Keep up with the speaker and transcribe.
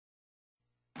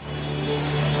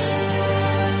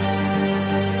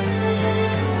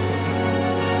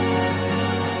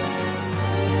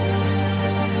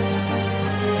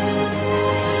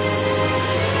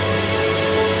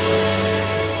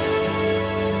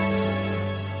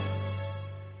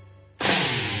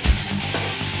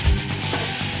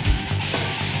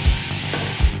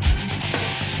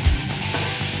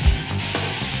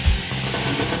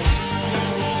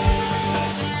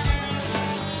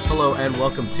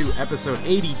welcome to episode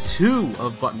 82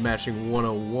 of Button Mashing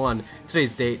 101.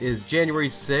 Today's date is January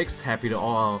 6th. Happy to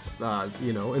all,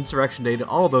 Insurrection Day to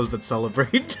all those that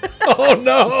celebrate. Oh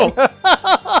no!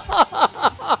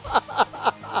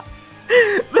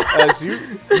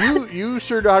 You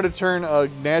sure know how to turn a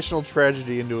national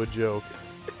tragedy into a joke.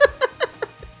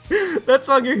 That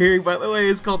song you're hearing, by the way,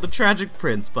 is called The Tragic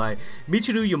Prince by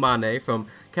Michiru Yamane from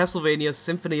Castlevania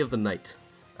Symphony of the Night.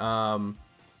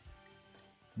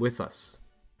 With us,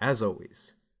 as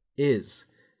always, is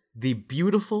the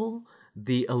beautiful,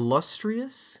 the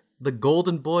illustrious, the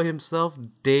golden boy himself,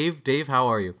 Dave. Dave, how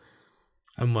are you?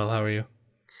 I'm well, how are you?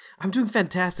 I'm doing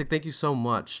fantastic, thank you so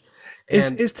much.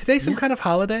 Is today some kind of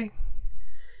holiday?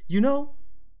 You know,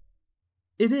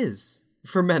 it is,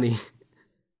 for many.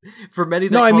 For many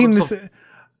that no, I mean themselves... this.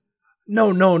 No,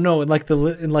 in like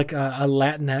a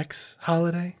Latinx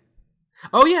holiday.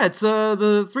 Oh yeah, it's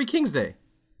the Three Kings Day.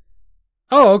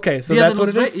 Oh, okay, so that's what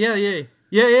it is.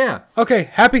 Yeah. Okay,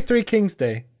 happy Three Kings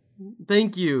Day.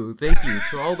 Thank you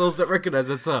to all those that recognize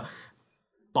it's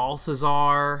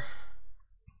Balthazar.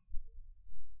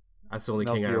 That's the only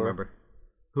king I remember.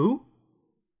 Who?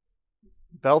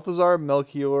 Balthazar,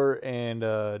 Melchior, and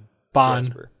Bon.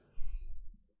 Jasper.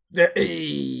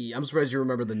 Hey, I'm surprised you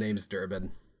remember the name's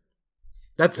Durbin.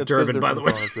 That's Durbin, by the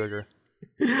way. Trigger.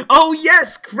 Oh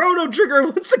yes, Chrono Trigger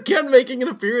once again making an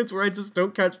appearance where I just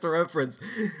don't catch the reference.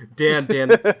 Dan,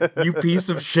 you piece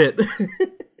of shit.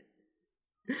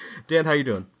 Dan, how you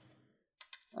doing?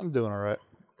 I'm doing all right.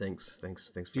 Thanks for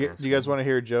asking. Do you guys want to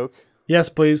hear a joke? Yes,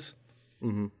 please.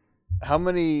 Mm-hmm. How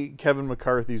many Kevin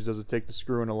McCarthy's does it take to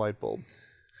screw in a light bulb?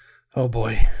 Oh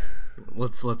boy.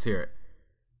 Let's hear it.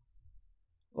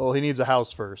 Well, he needs a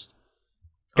house first.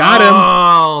 Got him.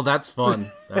 Oh, that's fun.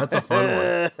 That's a fun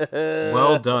one.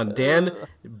 Well done, Dan.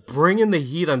 Bringing the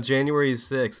heat on January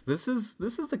 6th. This is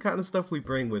the kind of stuff we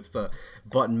bring with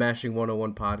Button Mashing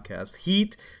 101 podcast.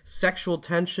 Heat, sexual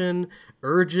tension,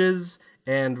 urges,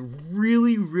 and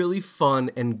really, really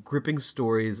fun and gripping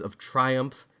stories of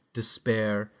triumph,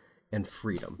 despair, and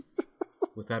freedom.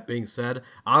 With that being said,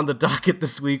 on the docket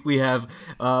this week, we have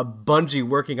Bungie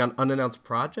working on unannounced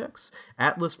projects,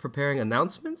 Atlas preparing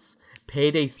announcements,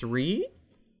 Payday 3,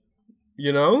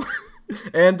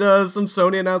 and some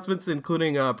Sony announcements,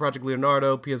 including Project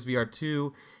Leonardo, PSVR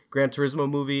 2, Gran Turismo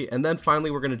movie, and then finally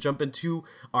we're going to jump into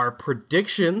our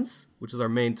predictions, which is our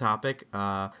main topic.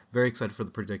 Very excited for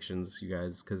the predictions, you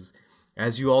guys, because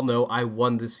as you all know, I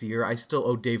won this year. I still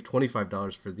owe Dave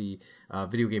 $25 for the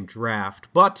video game draft,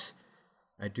 but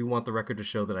I do want the record to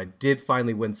show that I did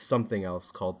finally win something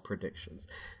else called predictions,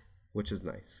 which is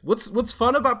nice. What's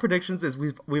fun about predictions is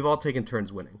we've all taken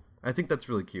turns winning. I think that's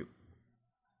really cute.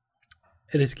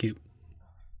 It is cute.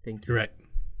 Thank you. You're right.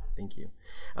 Thank you.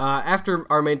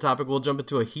 After our main topic, we'll jump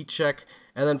into a heat check,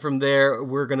 and then from there,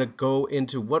 we're going to go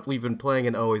into what we've been playing,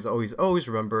 and always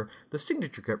remember, the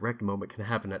signature Get Wrecked moment can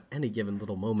happen at any given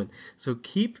little moment, so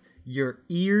keep your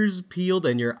ears peeled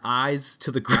and your eyes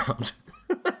to the ground.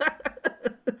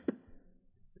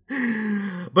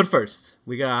 But first,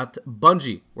 we got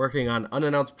Bungie working on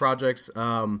unannounced projects.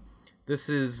 This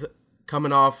is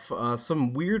coming off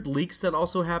some weird leaks that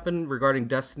also happened regarding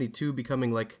Destiny 2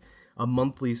 becoming like a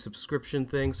monthly subscription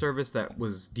service that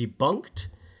was debunked.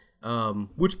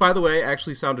 Which, by the way,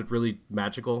 actually sounded really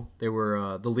magical. They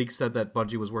were the leak said that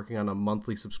Bungie was working on a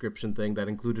monthly subscription thing that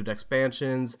included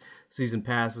expansions, season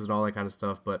passes, and all that kind of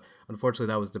stuff. But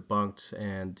unfortunately, that was debunked,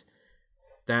 and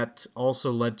that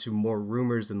also led to more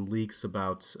rumors and leaks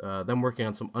about them working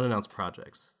on some unannounced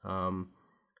projects,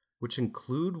 which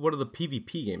include one of the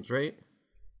PvP games, right?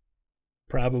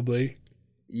 Probably.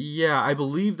 Yeah, I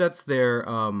believe that's their...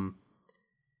 oh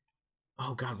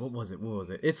god, what was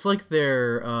it? It's like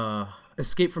their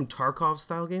Escape from Tarkov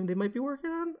style game they might be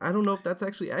working on. I don't know if that's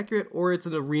actually accurate, or it's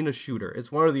an arena shooter.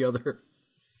 It's one or the other.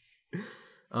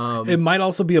 It might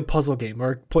also be a puzzle game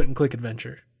or point-and-click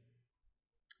adventure.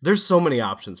 There's so many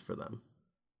options for them.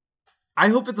 I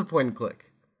hope it's a point and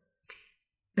click.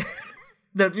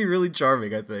 That'd be really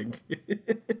charming, I think.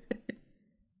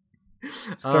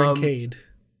 Starring Cade.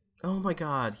 Oh my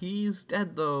god, he's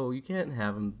dead though. You can't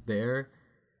have him there.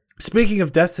 Speaking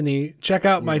of Destiny, check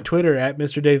out my Twitter at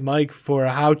Mr. Dave Mike for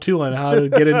a how-to on how to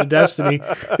get into Destiny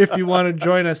if you want to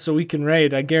join us so we can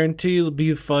raid. I guarantee it'll be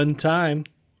a fun time.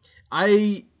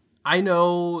 I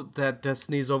know that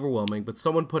Destiny is overwhelming, but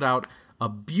someone put out a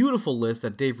beautiful list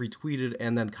that Dave retweeted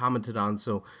and then commented on,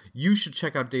 so you should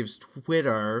check out Dave's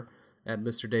Twitter at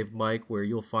Mr. Dave Mike, where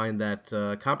you'll find that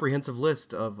comprehensive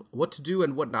list of what to do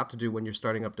and what not to do when you're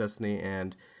starting up Destiny,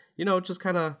 and, just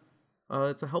kind of,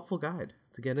 it's a helpful guide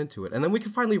to get into it. And then we can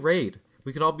finally raid.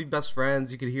 We could all be best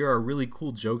friends. You could hear our really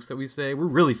cool jokes that we say. We're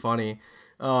really funny.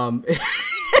 Game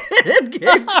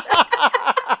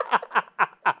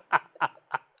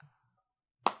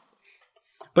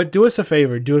But do us a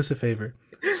favor.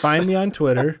 Find me on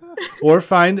Twitter or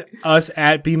find us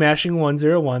at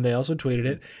bmashing101. They also tweeted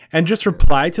it. And just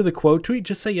reply to the quote tweet.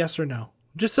 Just say yes or no.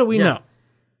 Just so we know.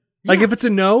 Like if it's a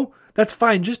no, that's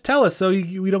fine. Just tell us so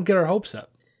we don't get our hopes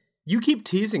up. You keep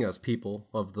teasing us, people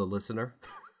of the listener.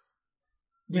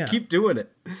 You keep doing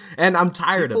it. And I'm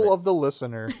tired of it. People of the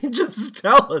listener. Just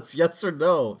tell us yes or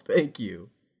no. Thank you.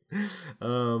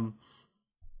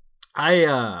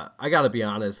 I gotta be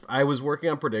honest. I was working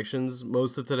on predictions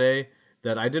most of today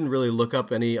that I didn't really look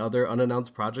up any other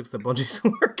unannounced projects that Bungie's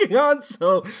working on.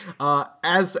 So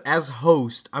as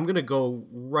host, I'm gonna go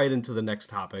right into the next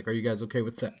topic. Are you guys okay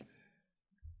with that?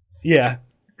 Yeah.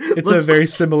 It's a very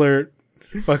similar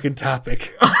fucking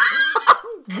topic.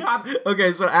 God.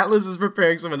 Okay, so Atlas is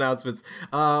preparing some announcements.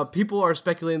 People are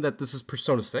speculating that this is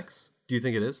Persona 6. Do you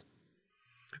think it is?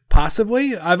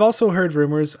 Possibly. I've also heard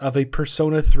rumors of a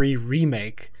Persona 3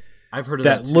 remake. I've heard of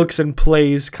that too. Looks and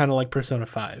plays kind of like Persona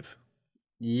 5.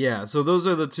 Yeah, so those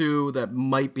are the two that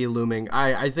might be looming.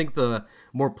 I think the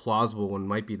more plausible one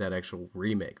might be that actual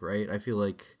remake, right? I feel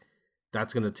like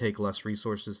that's going to take less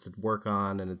resources to work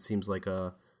on, and it seems like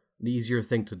an easier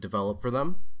thing to develop for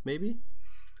them, maybe?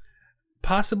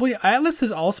 Possibly. Atlas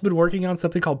has also been working on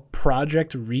something called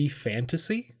Project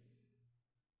Re-Fantasy,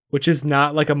 which is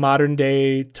not like a modern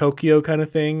day Tokyo kind of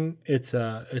thing. It's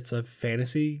a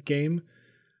fantasy game.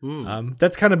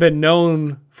 That's kind of been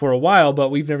known for a while, but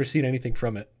we've never seen anything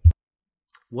from it.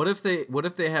 What if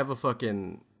they have a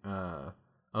fucking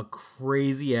a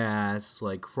crazy ass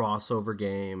like crossover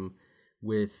game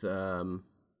with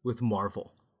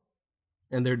Marvel,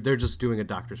 and they're just doing a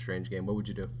Doctor Strange game? What would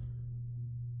you do?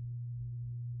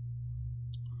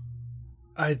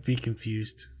 I'd be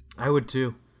confused. I would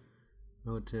too.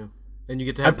 And you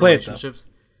get to have play relationships.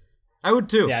 I would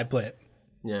too. Yeah, I'd play it.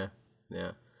 Yeah.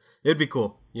 It'd be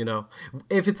cool, you know.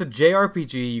 If it's a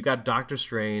JRPG, you got Doctor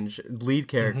Strange, lead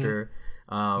character,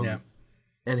 and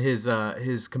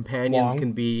his companions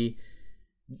can be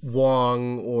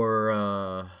Wong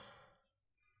or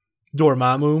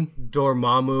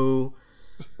Dormammu,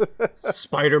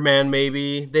 Spider-Man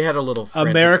maybe. They had a little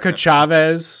America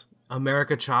Chavez.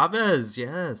 America Chavez,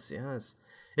 yes.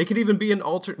 It could even be an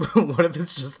alter. What if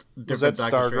it's just different? Was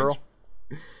that Stargirl?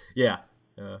 Yeah.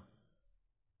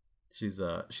 She's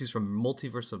from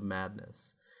Multiverse of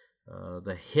Madness,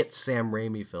 the hit Sam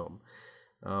Raimi film.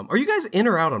 Are you guys in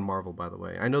or out on Marvel, by the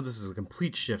way? I know this is a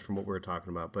complete shift from what we were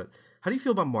talking about, but how do you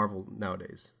feel about Marvel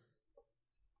nowadays?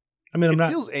 I mean, it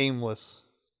feels aimless.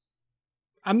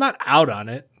 I'm not out on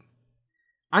it.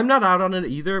 I'm not out on it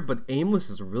either, but aimless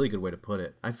is a really good way to put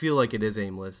it. I feel like it is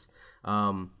aimless.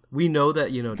 We know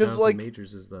that, Jonathan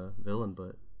Majors is the villain,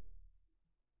 but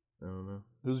I don't know.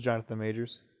 Who's Jonathan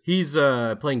Majors? He's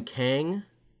playing Kang.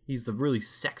 He's the really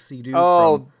sexy dude.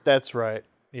 That's right.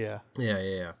 Yeah.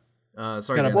 Yeah.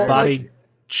 Sorry, got a body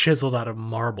chiseled out of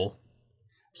marble.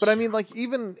 But I mean, like,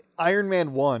 even Iron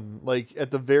Man 1, like,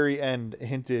 at the very end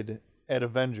hinted at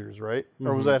Avengers, right? Mm-hmm.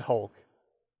 Or was that Hulk?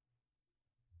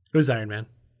 It was Iron Man.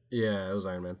 Yeah, it was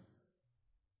Iron Man.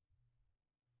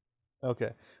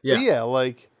 Okay. Yeah. But yeah,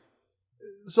 like,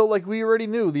 so, like, we already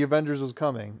knew the Avengers was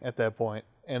coming at that point.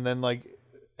 And then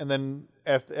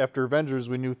after Avengers,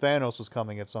 we knew Thanos was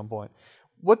coming at some point.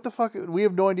 What the fuck? We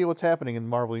have no idea what's happening in the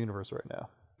Marvel Universe right now.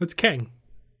 It's Kang.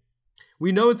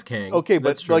 We know it's Kang. Okay,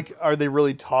 but like, are they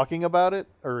really talking about it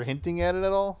or hinting at it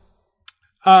at all?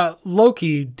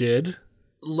 Loki did.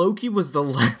 Loki was the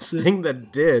last thing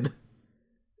that did.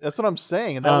 That's what I'm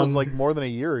saying, and that was like more than a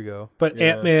year ago. But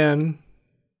yeah. Ant-Man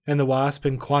and the Wasp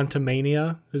and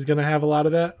Quantumania is going to have a lot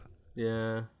of that.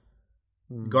 Yeah.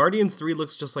 Guardians 3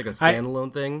 looks just like a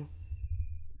standalone thing.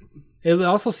 It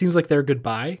also seems like they're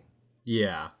goodbye.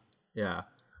 Yeah.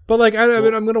 But like, I'm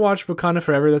going to watch Wakanda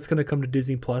Forever. That's going to come to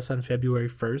Disney Plus on February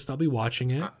 1st. I'll be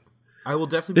watching it. I will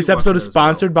definitely. This episode is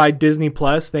sponsored by Disney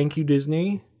Plus. Thank you,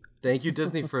 Disney. Thank you,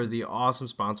 Disney, for the awesome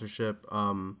sponsorship.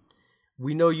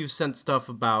 We know you've sent stuff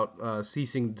about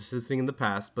ceasing desisting in the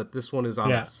past, but this one is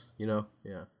on us. Yeah.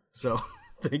 So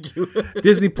thank you,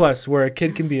 Disney Plus, where a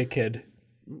kid can be a kid,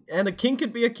 and a king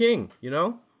could be a king.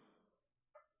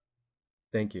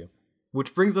 Thank you.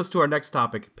 Which brings us to our next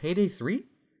topic: Payday 3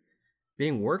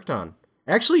 being worked on.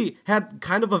 Actually, had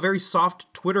kind of a very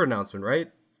soft Twitter announcement,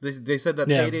 right? They said that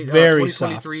Payday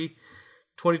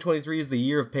 2023 is the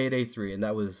year of Payday 3, and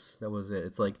that was it.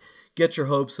 It's like, get your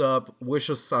hopes up, wish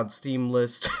us on Steam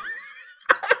list.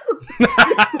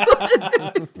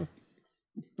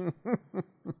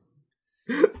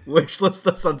 Wishlist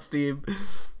us on Steam.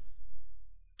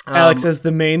 Alex, as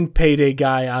the main Payday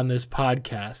guy on this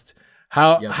podcast,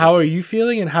 how are you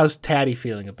feeling, and how's Taddy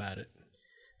feeling about it?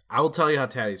 I will tell you how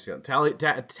Taddy's feeling.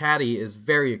 Taddy is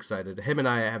very excited. Him and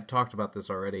I have talked about this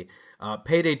already.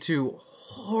 Payday 2,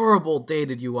 horrible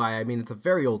dated UI. I mean, it's a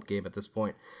very old game at this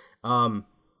point.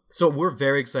 So we're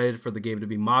very excited for the game to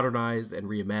be modernized and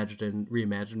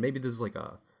reimagined. Maybe this is like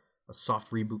a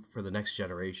soft reboot for the next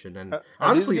generation. And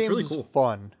honestly, it's really cool.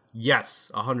 Fun.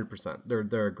 Yes, 100%.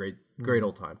 They're a great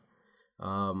old time.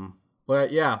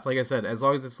 But yeah, like I said, as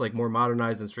long as it's like more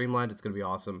modernized and streamlined, it's gonna be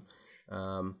awesome.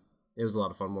 It was a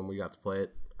lot of fun when we got to play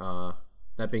it.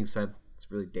 That being said, it's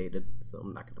really dated, so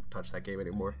I'm not gonna touch that game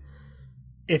anymore.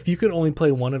 If you could only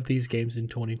play one of these games in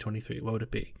 2023, what would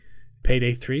it be?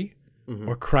 Payday 3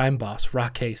 or Crime Boss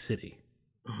Rocket City?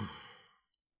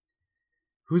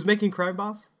 Who's making Crime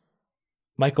Boss?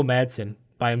 Michael Madsen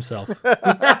by himself.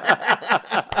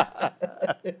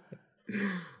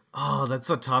 Oh, that's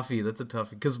a toughie.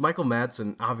 Because Michael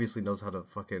Madsen obviously knows how to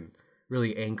fucking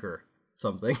really anchor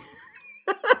something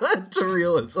to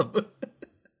realism.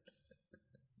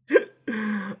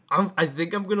 I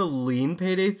think I'm gonna lean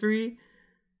Payday 3.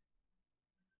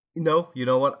 No, you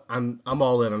know what? I'm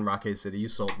all in on Rocket City. You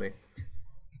sold me.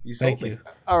 Thank you.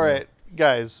 All right,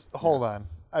 guys, hold on.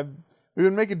 We've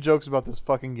been making jokes about this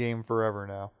fucking game forever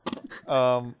now.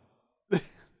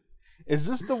 Is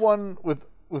this the one with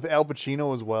Al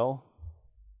Pacino as well?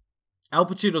 Al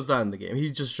Pacino's not in the game.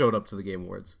 He just showed up to the Game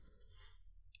Awards.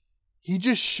 He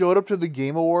just showed up to the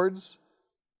Game Awards?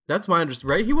 That's my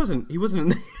understanding, right? He wasn't in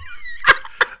the...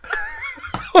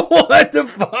 What the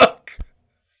fuck?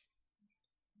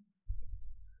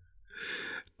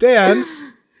 Dan,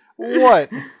 what?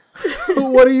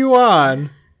 What are you on?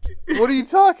 What are you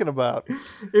talking about?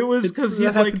 It was because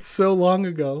he's that like happened so long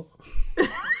ago.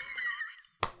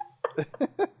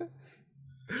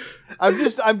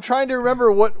 I'm trying to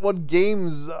remember what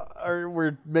games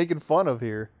we're making fun of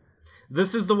here.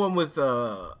 This is the one with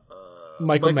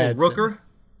Michael Rooker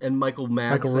and Michael Madsen.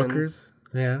 Michael Rookers,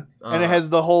 yeah. And it has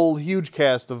the whole huge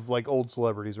cast of like old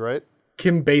celebrities, right?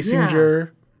 Kim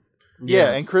Basinger.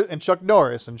 Yeah, Yes. and Chuck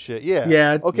Norris and shit. Yeah.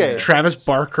 Yeah. Okay. Travis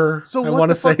Barker. So I what want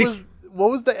the to fuck say what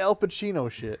was the Al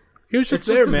Pacino shit? he was It's just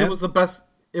just there, because man.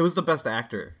 it was the best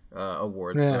actor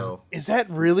award. Yeah. So Is that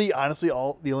really honestly the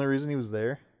only reason he was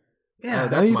there? Yeah,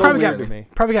 that's he so probably weird got to me.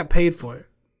 probably got paid for it.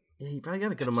 yeah, he probably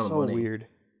got a good That's amount so of money. weird.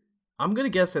 I'm gonna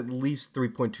guess at least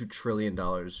 $3.2 trillion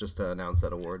just to announce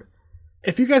that award.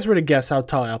 If you guys were to guess how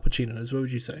tall Al Pacino is, what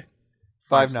would you say?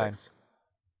 5'9".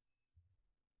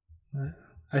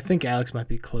 I think Alex might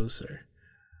be closer.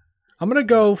 I'm gonna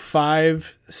go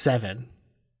 5'7".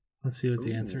 Let's see what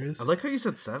the answer is. I like how you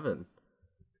said 7.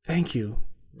 Thank you.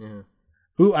 Yeah.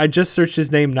 Ooh, I just searched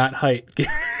his name, not height. Give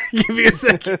me a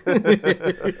second.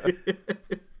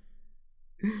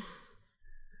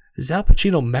 Is Al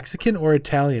Pacino Mexican or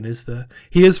Italian?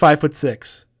 He is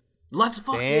 5'6". Let's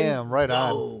fucking Damn, right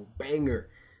go. Banger.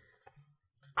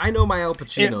 I know my Al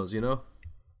Pacinos, you know?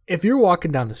 If you're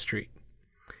walking down the street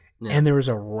and there is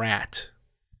a rat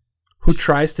who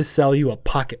tries to sell you a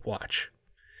pocket watch,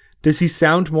 does he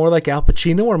sound more like Al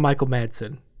Pacino or Michael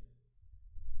Madsen?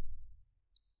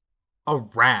 A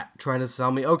rat trying to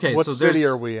sell me. Okay, What so city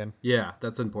are we in? Yeah,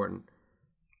 that's important.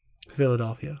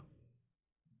 Philadelphia.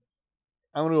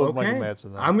 I'm gonna go with Okay. Michael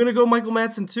Madsen. Then. I'm gonna go Michael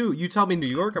Madsen too. You tell me New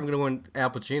York, I'm gonna go in Al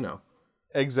Pacino.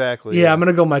 Exactly. Yeah, I'm going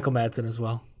to go Michael Madsen as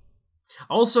well.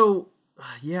 Also,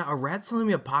 yeah, a rat selling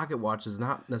me a pocket watch is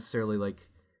not necessarily like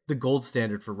the gold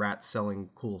standard for rats selling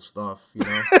cool stuff, you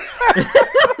know?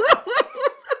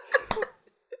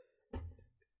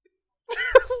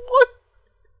 What?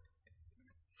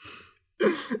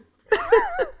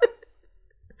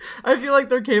 I feel like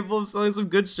they're capable of selling some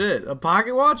good shit. A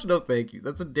pocket watch? No, thank you.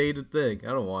 That's a dated thing.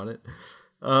 I don't want it.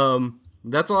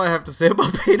 That's all I have to say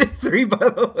about Payday 3, by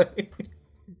the way.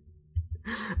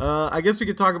 I guess we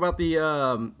could talk about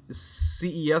the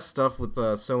CES stuff with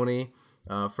Sony.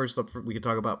 First up, we could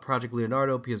talk about Project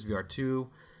Leonardo, PSVR 2.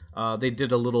 They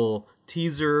did a little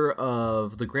teaser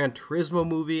of the Gran Turismo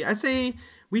movie. I say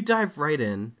we dive right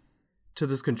in to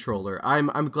this controller.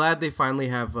 I'm glad they finally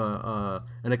have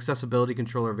an accessibility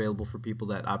controller available for people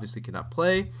that obviously cannot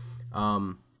play.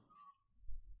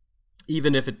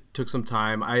 Even if it took some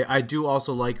time. I do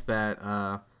also like that...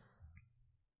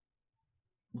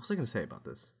 what was I going to say about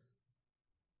this?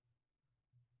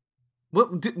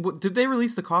 What did they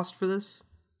release the cost for this?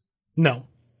 No.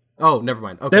 Oh, never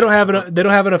mind. Okay. They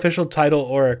don't have an official title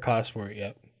or a cost for it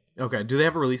yet. Okay. Do they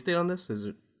have a release date on this? Is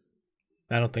it?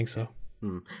 I don't think so.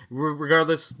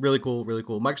 Regardless, really cool, really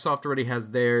cool. Microsoft already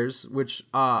has theirs, which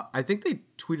I think they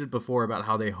tweeted before about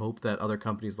how they hope that other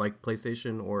companies like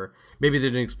PlayStation, or maybe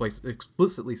they didn't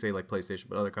explicitly say like PlayStation,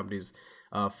 but other companies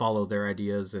follow their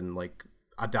ideas and like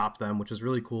adopt them, which is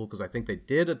really cool because I think they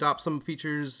did adopt some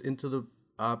features into the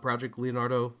Project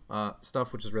Leonardo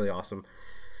stuff, which is really awesome.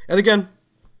 And again,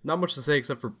 not much to say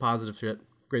except for positive shit.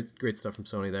 Great stuff from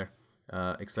Sony there.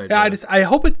 Excited. Yeah, I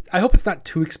hope it's not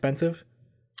too expensive.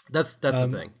 That's the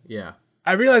thing. Yeah.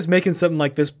 I realize making something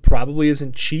like this probably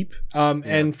isn't cheap.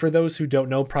 And for those who don't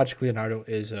know, Project Leonardo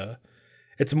is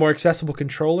it's a more accessible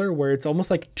controller where it's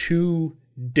almost like 2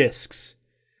 discs,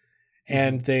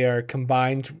 and they are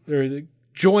combined or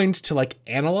joined to like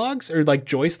analogs or like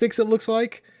joysticks. It looks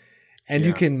like, and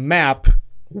you can map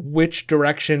which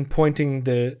direction pointing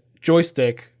the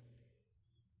joystick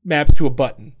maps to a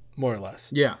button, more or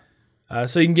less. Yeah.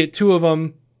 So you can get 2 of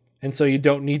them. And so you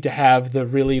don't need to have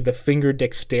the finger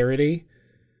dexterity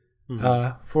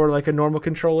for like a normal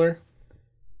controller.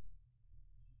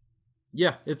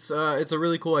 Yeah, it's a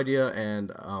really cool idea,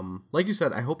 and like you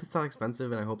said, I hope it's not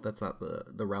expensive, and I hope that's not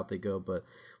the route they go. But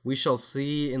we shall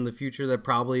see in the future. That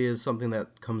probably is something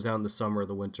that comes out in the summer or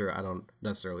the winter. I don't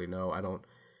necessarily know. I don't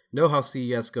know how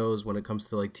CES goes when it comes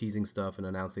to like teasing stuff and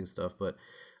announcing stuff, but.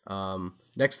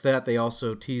 Next to that, they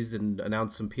also teased and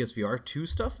announced some PSVR 2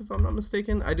 stuff, if I'm not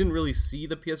mistaken. I didn't really see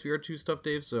the PSVR 2 stuff,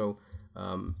 Dave, so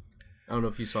I don't know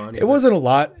if you saw any. It wasn't a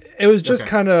lot. It was just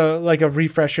kind of like a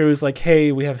refresher. It was like,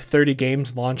 hey, we have 30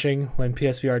 games launching when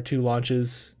PSVR 2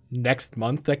 launches next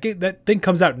month. That thing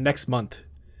comes out next month.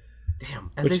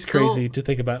 Damn. Which is crazy to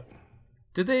think about.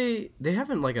 Did they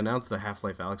haven't like announced the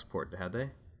Half-Life Alyx port, had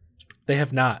they? They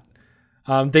have not.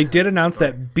 They did announce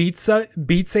that Beat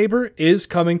Saber is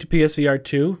coming to PSVR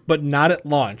 2, but not at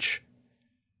launch.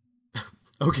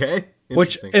 Okay.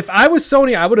 Which, if I was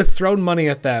Sony, I would have thrown money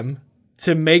at them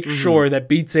to make sure that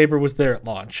Beat Saber was there at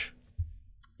launch.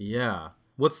 Yeah.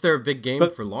 What's their big game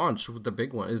for launch? The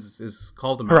big one is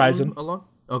Call of the Horizon. Along?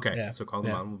 Okay, yeah. So Call of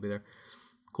the Mountain will be there.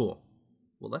 Cool.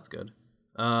 Well, that's good.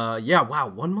 Yeah. Wow.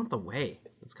 1 month away.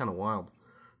 That's kind of wild.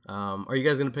 Are you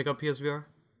guys gonna pick up PSVR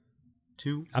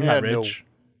 2? I'm not rich.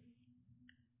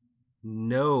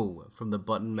 No, from the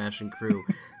button mashing crew.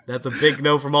 That's a big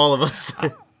no from all of us.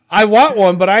 I want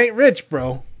one, but I ain't rich,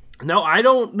 bro. No, I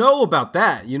don't know about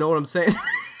that. You know what I'm saying?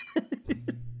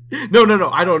 No.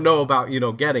 I don't know about,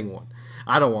 getting one.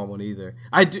 I don't want one either.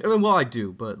 I do. Well, I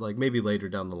do, but like maybe later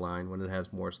down the line when it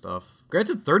has more stuff.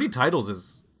 Granted, 30 titles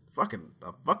is fucking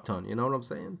a fuck ton. You know what I'm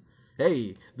saying?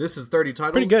 Hey, this is 30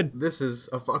 titles. Pretty good. This is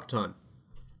a fuck ton.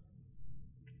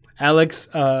 Alex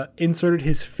inserted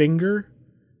his finger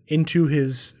into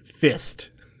his fist.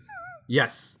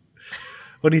 Yes.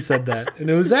 When he said that. And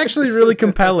it was actually really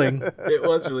compelling. It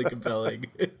was really compelling.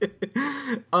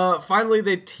 Finally,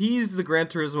 they teased the Gran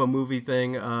Turismo movie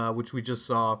thing, which we just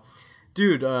saw.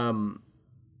 Dude,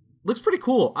 looks pretty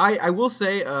cool. I will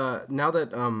say, now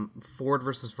that Ford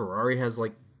versus Ferrari has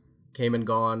like came and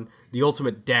gone, the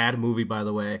ultimate dad movie, by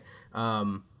the way,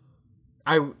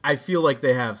 I feel like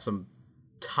they have some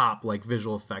top like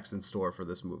visual effects in store for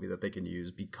this movie that they can use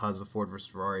because of Ford vs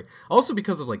Ferrari. Also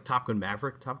because of like Top Gun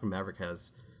Maverick. Top Gun Maverick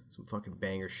has some fucking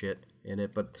banger shit in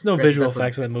it, but there's no visual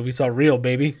effects in that movie. It's all real,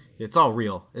 baby. It's all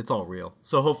real.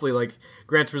 So hopefully like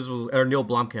Gran Turismo or Neil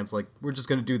Blomkamp's like, we're just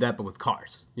gonna do that but with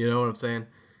cars. You know what I'm saying?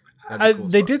 Cool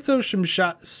they did show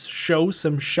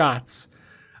some shots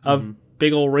of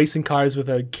big old racing cars with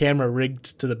a camera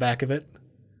rigged to the back of it.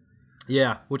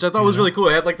 Yeah, which I thought was really cool.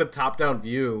 It had like the top-down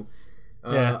view.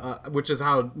 Which is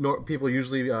how people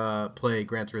usually play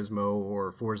Gran Turismo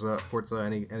or Forza,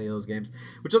 any of those games,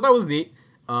 which I thought was neat.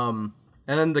 And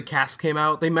then the cast came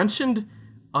out. They mentioned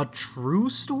a true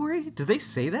story. Did they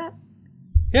say that?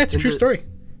 Yeah, it's a true story.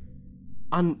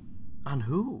 On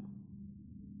who?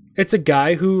 It's a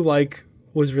guy who like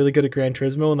was really good at Gran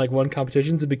Turismo and like won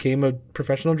competitions and became a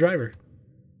professional driver.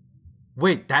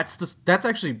 Wait, that's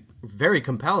actually very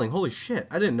compelling. Holy shit!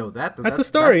 I didn't know that. That's the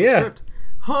story. Yeah. Script.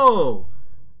 Oh,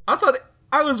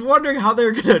 I was wondering how they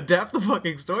were going to adapt the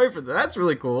fucking story for that. That's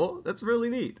really cool. That's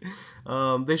really neat.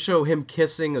 They show him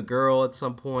kissing a girl at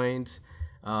some point.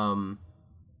 So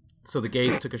the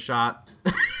gays took a shot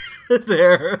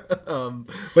there.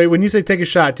 Wait, when you say take a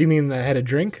shot, do you mean they had a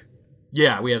drink?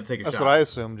 Yeah, we had to take a shot. That's what I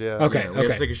assumed, yeah. Okay, we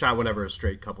have to take a shot whenever a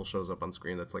straight couple shows up on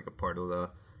screen. That's like a part of the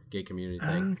gay community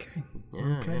thing. Okay.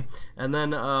 Yeah, okay. And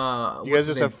then you guys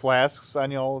just have flasks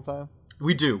on you all the time?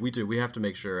 We do. We have to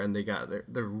make sure, and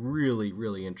they're really,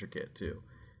 really intricate too.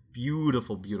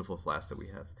 Beautiful, beautiful flasks that we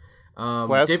have.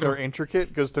 Flasks are intricate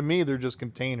because to me they're just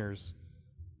containers.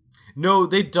 No,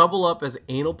 they double up as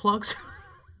anal plugs.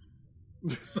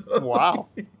 So, Wow.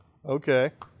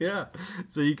 Okay. Yeah.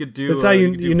 So you could do. That's how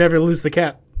you never lose the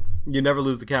cap. You never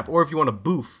lose the cap. Or if you want to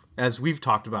boof, as we've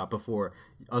talked about before,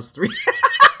 us three.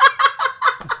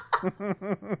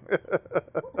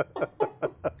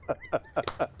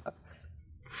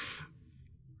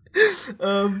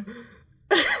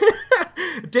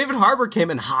 David Harbour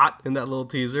came in hot in that little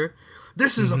teaser.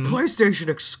 This is a PlayStation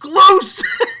exclusive.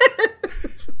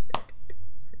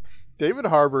 David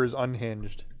Harbour is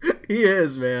unhinged. He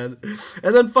is, man.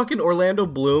 And then fucking Orlando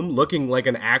Bloom looking like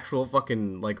an actual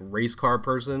fucking like race car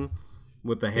person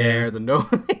with the hair, the nose.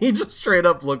 He just straight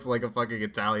up looks like a fucking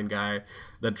Italian guy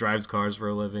that drives cars for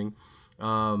a living.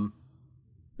 Yeah,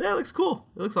 it looks cool.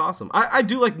 It looks awesome. I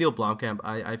do like Neil Blomkamp.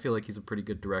 I feel like he's a pretty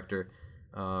good director.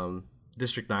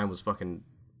 District 9 was fucking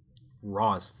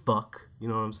raw as fuck. You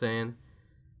know what I'm saying?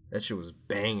 That shit was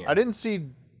banging. I didn't see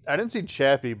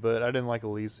Chappie, but I didn't like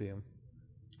Elysium.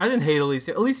 I didn't hate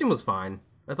Elysium. Elysium was fine.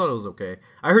 I thought it was okay.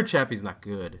 I heard Chappie's not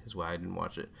good, is why I didn't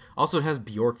watch it. Also, it has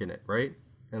Bjork in it, right?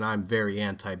 And I'm very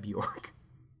anti-Bjork.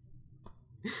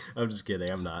 I'm just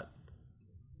kidding. I'm not.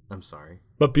 I'm sorry.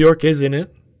 But Bjork is in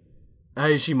it.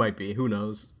 She might be. Who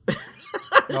knows?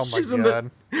 Oh my god.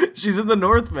 She's in the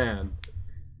Northman.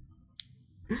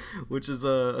 Which is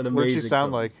an amazing What does she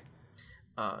sound film. like?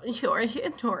 You're a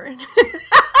Torrin.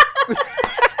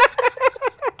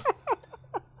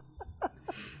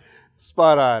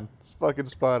 Spot on. It's fucking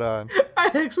spot on.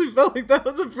 I actually felt like that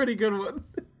was a pretty good one.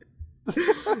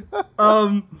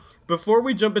 Before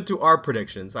we jump into our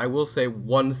predictions, I will say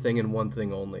one thing and one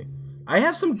thing only. I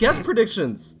have some guest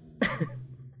predictions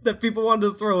that people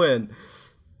wanted to throw in.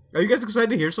 Are you guys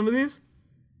excited to hear some of these?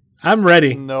 I'm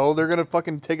ready. No, they're gonna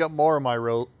fucking take up more of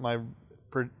my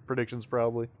predictions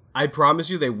probably. I promise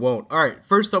you they won't. All right,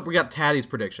 first up, we got Taddy's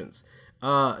predictions.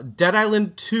 Dead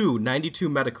Island 2, 92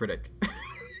 Metacritic.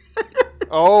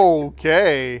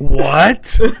 Okay.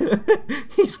 What?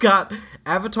 He's got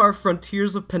Avatar: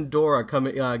 Frontiers of Pandora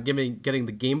coming, getting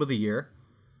the Game of the Year.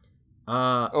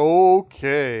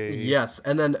 Okay. Yes,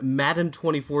 and then Madden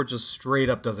 24 just straight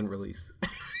up doesn't release.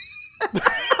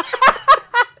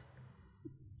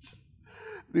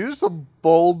 These are some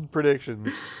bold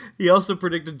predictions. He also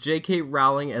predicted J.K.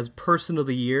 Rowling as Person of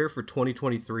the Year for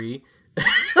 2023.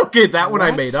 Okay, that one I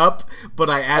What? made up, but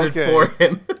I added for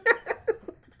him.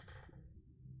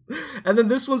 And then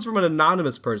this one's from an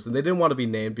anonymous person. They didn't want to be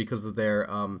named because of their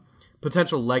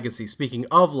potential legacy. Speaking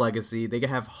of legacy, they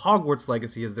have Hogwarts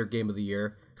Legacy as their Game of the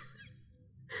Year.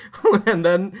 And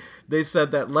then they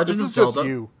said that Legend This of is Zelda... just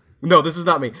you. No, this is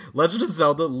not me. Legend of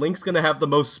Zelda, Link's gonna have the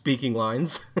most speaking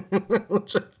lines,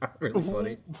 which I found really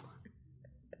funny.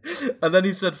 And then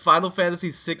he said Final Fantasy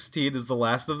 16 is the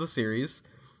last of the series.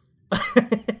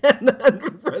 And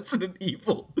then Resident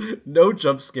Evil, no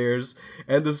jump scares,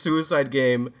 and the Suicide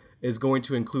Game is going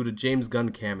to include a James Gunn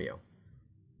cameo.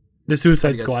 The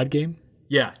Suicide Squad game?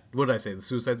 Yeah, what did I say? The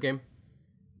Suicide Game?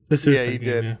 The Suicide you game,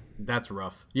 did. yeah. That's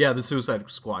rough. Yeah, the Suicide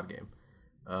Squad game.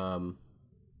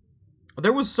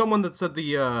 There was someone that said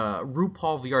the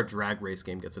RuPaul VR Drag Race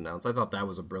game gets announced. I thought that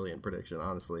was a brilliant prediction,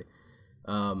 honestly.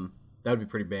 That would be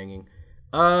pretty banging.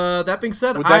 That being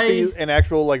said, Would that be an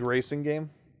actual like racing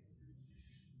game?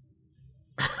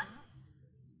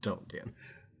 Don't, Dan.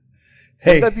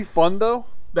 Hey, Would that be fun though?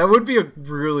 That would be a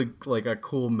really like a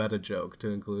cool meta joke to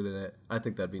include in it. I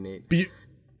think that'd be neat.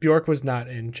 Bjork was not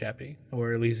in Chappie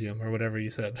or Elysium or whatever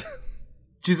you said.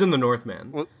 She's in the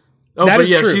Northman. What? Oh, That but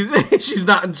is yeah, true. she's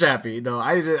not in Chappie. No,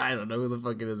 I don't know who the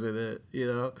fuck it is in it. You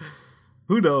know,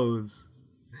 who knows?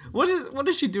 What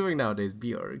is she doing nowadays,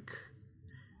 Bjork?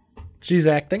 She's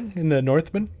acting in the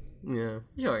Northman. Yeah,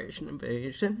 Eurasian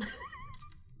invasion.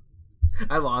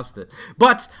 I lost it,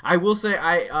 but I will say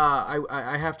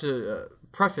I have to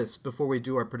preface before we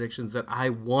do our predictions that I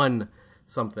won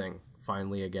something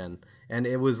finally again, and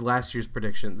it was last year's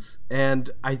predictions,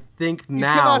 and I think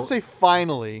now You cannot say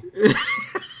finally.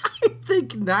 I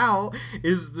think now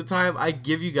is the time I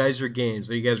give you guys your games.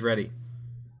 Are you guys ready?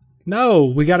 No,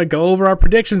 we got to go over our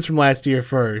predictions from last year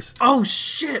first. Oh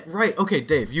shit! Right. Okay,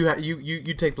 Dave, you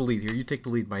take the lead here. You take the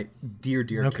lead, my dear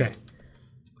Okay. kid.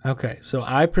 Okay, so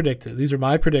I predicted, these are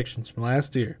my predictions from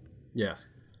last year, Yes.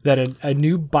 that a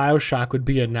new Bioshock would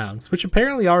be announced, which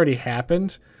apparently already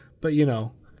happened, but you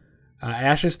know,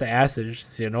 ashes to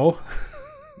ashes, you know.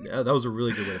 Yeah, that was a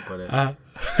really good way to put it.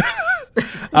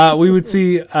 We would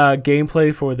see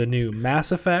gameplay for the new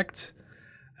Mass Effect.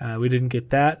 We didn't get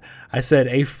that. I said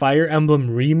a Fire Emblem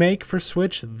remake for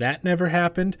Switch. That never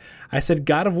happened. I said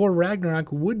God of War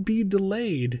Ragnarok would be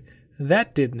delayed.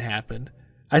 That didn't happen.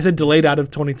 I said delayed out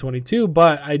of 2022,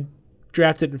 but I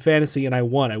drafted in fantasy and I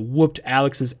won. I whooped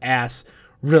Alex's ass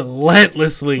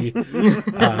relentlessly.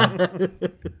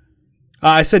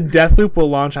 I said Deathloop will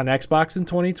launch on Xbox in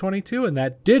 2022, and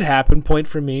that did happen. Point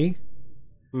for me.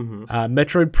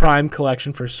 Metroid Prime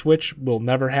Collection for Switch will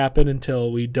never happen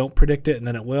until we don't predict it, and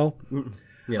then it will.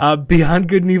 Yes. Beyond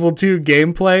Good and Evil 2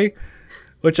 gameplay,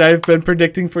 which I've been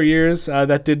predicting for years,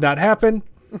 that did not happen.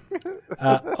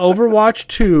 Overwatch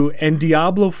 2 and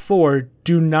Diablo 4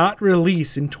 do not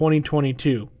release in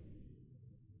 2022.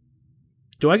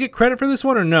 Do I get credit for this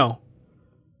one or no?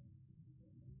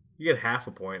 You get half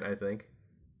a point, I think.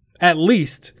 At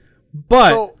least.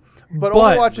 But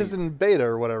Overwatch is in beta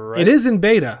or whatever, right? it is in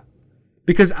beta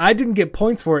because I didn't get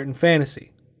points for it in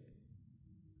fantasy.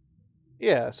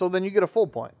 Yeah, so then you get a full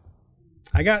point.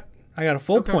 I got a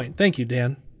full point. Thank you,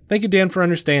 Dan. Thank you, Dan, for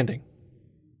understanding.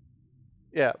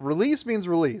 Yeah, release means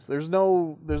release. There's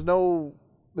no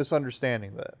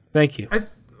misunderstanding that. Thank you.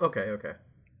 Okay.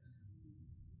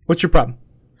 What's your problem?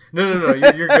 No.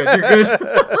 You're good. You're good.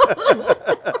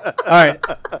 All right.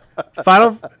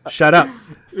 Shut up.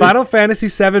 Final Fantasy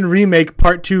VII Remake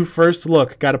Part 2 First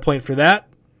Look. Got a point for that.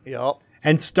 Yep.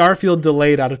 And Starfield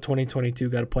delayed out of 2022.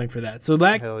 Got a point for that. So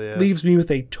that Yeah. leaves me with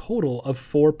a total of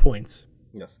 4 points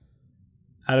Yes.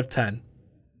 out of 10.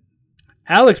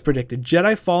 Alex predicted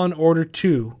Jedi Fallen Order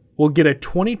 2 will get a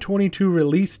 2022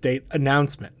 release date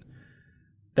announcement.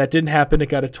 That didn't happen. It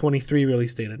got a 23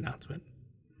 release date announcement.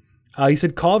 He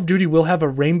said Call of Duty will have a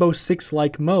Rainbow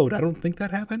Six-like mode. I don't think that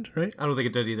happened, right? I don't think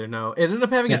it did either, no. It ended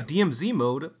up having a DMZ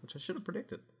mode, which I should have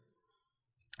predicted.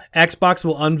 Xbox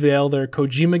will unveil their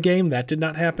Kojima game. That did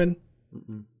not happen.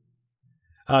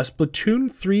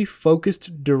 Splatoon 3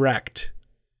 Focused Direct.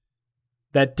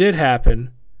 That did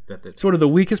happen. That did. Sort of the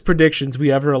weakest predictions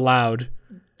we ever allowed,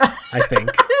 I think.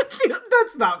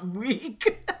 That's not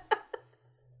weak.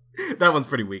 That one's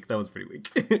pretty weak.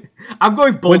 I'm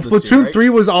going bold When this year, Splatoon right? 3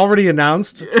 was already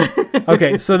announced.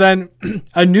 Okay, so then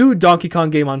a new Donkey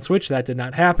Kong game on Switch. That did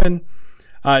not happen.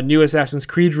 New Assassin's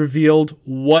Creed revealed.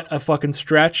 What a fucking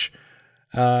stretch.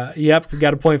 Yep,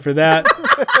 got a point for that.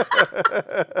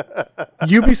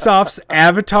 Ubisoft's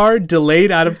Avatar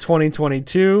delayed out of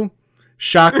 2022.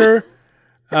 Shocker.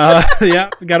 Yeah,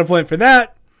 got a point for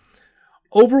that.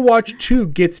 Overwatch 2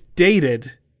 gets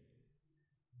dated.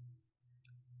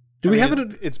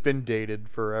 It's been dated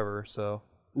forever, so.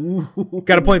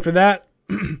 Got a point for that.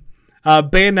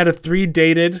 Bayonetta 3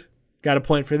 dated. Got a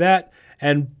point for that.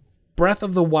 And Breath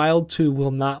of the Wild 2 will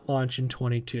not launch in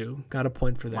 22. Got a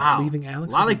point for that. Wow. Leaving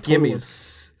Alex a lot with of total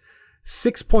gimmies.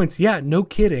 6 points. Yeah, no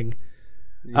kidding.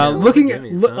 Yeah, Looking at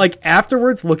gimmies, huh? like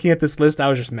afterwards, looking at this list, I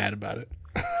was just mad about it.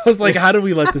 I was like, how did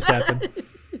we let this happen?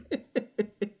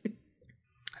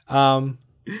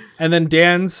 And then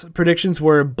Dan's predictions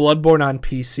were Bloodborne on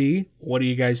PC. What are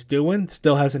you guys doing?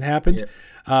 Still hasn't happened.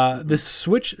 Yeah. The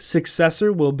Switch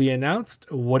successor will be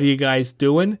announced. What are you guys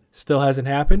doing? Still hasn't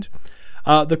happened.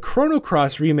 The Chrono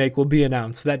Cross remake will be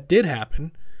announced. That did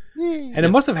happen. And it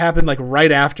must have happened like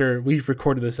right after we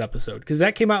recorded this episode because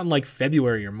that came out in like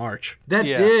February or March. That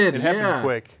Yeah, did. it happened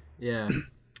quick. Yeah.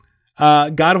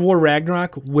 God of War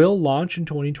Ragnarok will launch in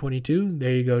 2022.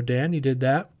 There you go, Dan. You did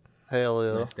that. Hell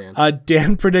yeah. Nice, Dan.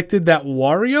 Dan predicted that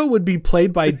Wario would be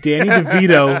played by Danny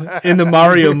DeVito in the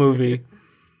Mario movie.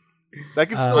 That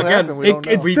could still again, happen. We don't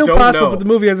know. It's We still don't possible, know. but the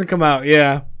movie hasn't come out.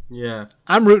 Yeah. Yeah.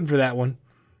 I'm rooting for that one.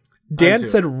 Dan too.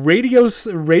 said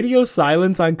radio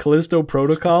silence on Callisto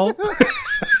Protocol,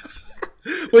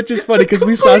 which is funny because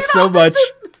we saw so much.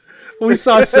 We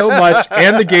saw so much,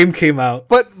 and the game came out.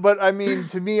 But I mean,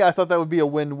 to me, I thought that would be a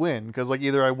win-win because like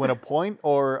either I win a point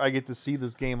or I get to see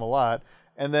this game a lot,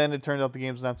 and then it turns out the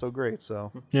game's not so great.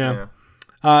 So Yeah.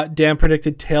 Dan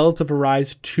predicted Tales of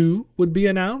Arise 2 would be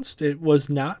announced. It was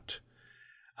not.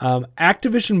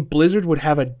 Activision Blizzard would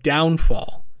have a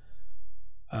downfall.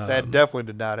 that definitely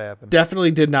did not happen.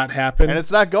 Definitely did not happen. And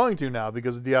it's not going to now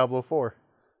because of Diablo 4.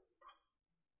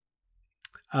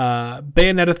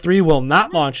 Bayonetta 3 will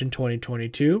not launch in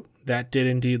 2022. That did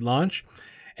indeed launch.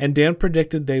 And Dan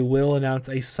predicted they will announce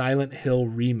a Silent Hill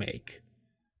remake.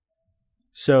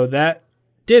 So that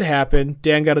did happen.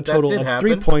 Dan got a total of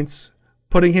 3 points,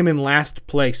 putting him in last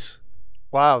place.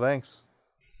 Wow, thanks.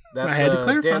 That's, I had to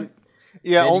clarify. Dan,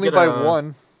 Yeah, Dan, you only get by a-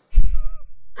 one.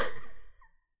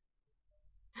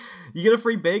 you get a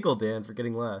free bagel, Dan, for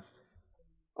getting last.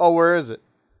 Oh, where is it?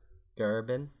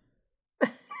 Garbin.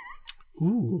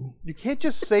 Ooh. You can't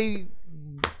just say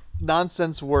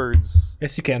nonsense words.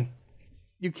 Yes, you can.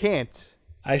 You can't.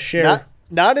 I share.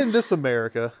 Not in this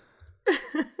America.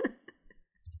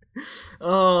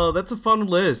 Oh, that's a fun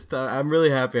list. I'm really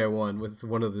happy I won with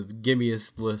one of the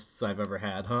gimmiest lists I've ever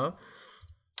had, huh?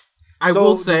 I So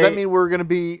will say. does that mean we're going to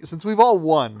be, since we've all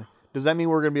won, Does that mean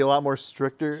we're going to be a lot more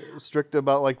strict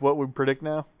about like what we predict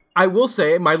now? I will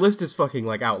say my list is fucking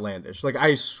like outlandish. Like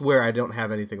I swear I don't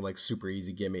have anything like super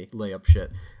easy gimme layup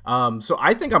shit. So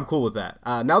I think I'm cool with that.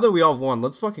 Now that we all have won,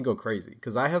 let's fucking go crazy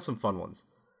because I have some fun ones.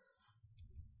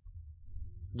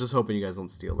 Just hoping you guys don't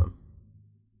steal them.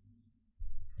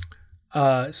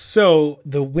 So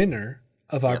the winner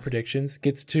of our predictions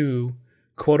gets to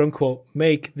quote unquote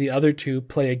make the other two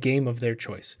play a game of their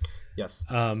choice. Yes.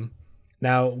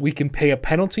 Now we can pay a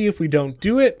penalty if we don't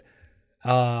do it.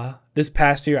 This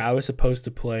past year I was supposed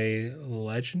to play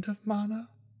Legend of Mana.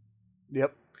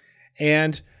 Yep.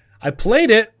 And I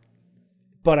played it,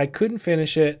 but I couldn't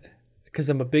finish it because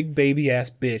I'm a big baby ass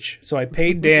bitch. So I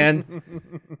paid Dan.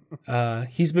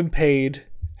 He's been paid.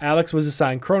 Alex was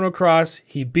assigned Chrono Cross.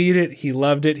 He beat it. He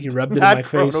loved it. He rubbed it in my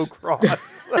face. Chrono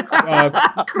Cross.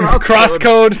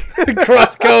 Crosscode.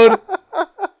 Crosscode.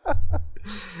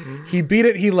 He beat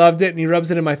it. He loved it, and he rubs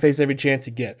it in my face every chance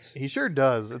he gets. He sure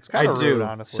does. It's kind of rude,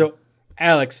 honestly. So,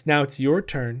 Alex, now it's your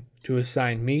turn to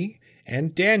assign me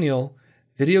and Daniel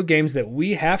video games that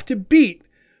we have to beat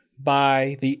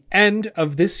by the end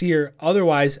of this year.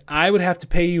 Otherwise, I would have to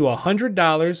pay you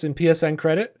 $100 in PSN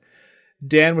credit.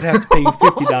 Dan would have to pay you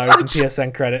 $50 in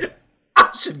PSN credit.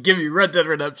 I should give you Red Dead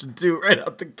Redemption 2 right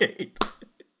out the gate.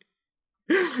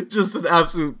 Just an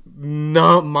absolute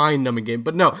mind-numbing game.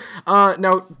 But no,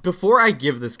 now, before I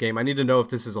give this game, I need to know if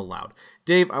this is allowed.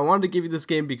 Dave, I wanted to give you this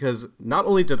game because not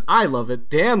only did I love it,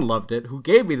 Dan loved it, who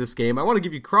gave me this game. I want to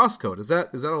give you Crosscode. Is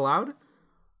that allowed?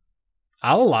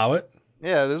 I'll allow it.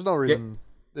 Yeah, there's no reason.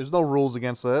 There's no rules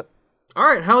against that. All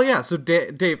right, hell yeah. So,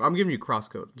 Dave, I'm giving you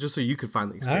Crosscode just so you can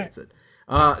finally experience it.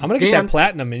 I'm going to get that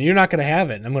platinum, and you're not going to have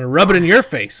it. I'm going to rub it in your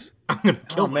face. I'm going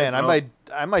to kill myself.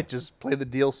 I might just play the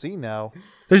DLC now.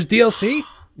 There's DLC?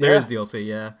 There is DLC,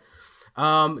 yeah.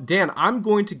 Dan, I'm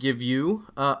going to give you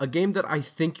a game that I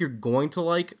think you're going to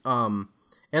like. And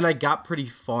I got pretty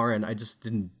far, and I just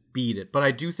didn't beat it. But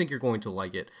I do think you're going to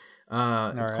like it.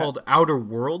 It's called Outer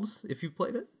Worlds, if you've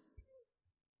played it.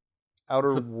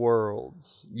 Outer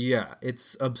Worlds. Yeah,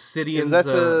 it's Obsidian's... Is that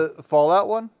the Fallout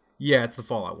one? Yeah, it's the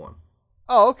Fallout one.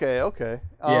 Oh, okay.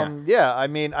 Yeah, I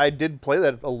mean, I did play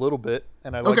that a little bit,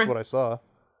 and I liked what I saw.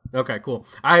 Okay, cool.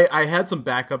 I had some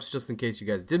backups just in case you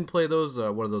guys didn't play those.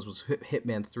 One of those was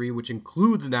Hitman 3, which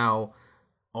includes now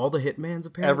all the Hitmans,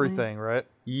 apparently. Everything, right?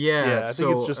 Yeah, I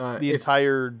think it's just the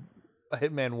entire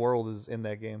Hitman world is in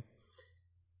that game.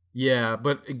 Yeah,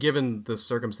 but given the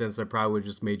circumstance, I probably would have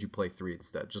just made you play 3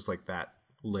 instead, just like that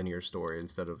linear story,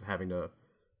 instead of having to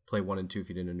play 1 and 2 if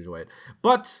you didn't enjoy it.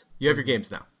 But you have your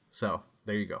games now, so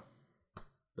there you go.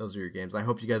 Those are your games. I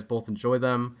hope you guys both enjoy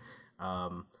them.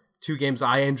 2 games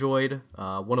I enjoyed,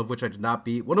 one of which I did not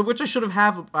beat, one of which I should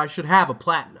have a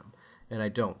platinum, and I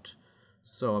don't.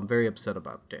 So I'm very upset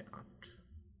about that.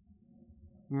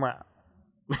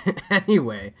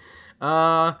 Anyway,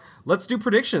 let's do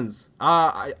predictions.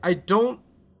 I don't.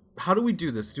 How do we do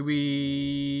this? Do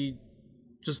we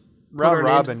just round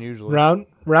robin usually?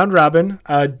 Round robin.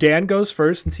 Dan goes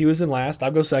first since he was in last.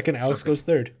 I'll go second. Alex goes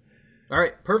third. All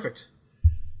right, perfect.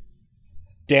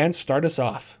 Dan, start us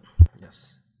off.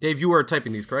 Yes. Dave, you are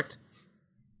typing these, correct?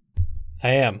 I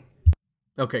am.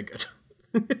 Okay, good.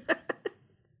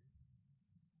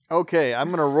 Okay, I'm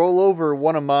going to roll over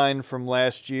one of mine from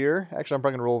last year. Actually, I'm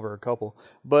probably going to roll over a couple.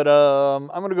 But I'm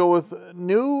going to go with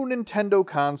new Nintendo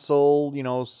console,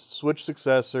 Switch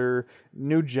successor,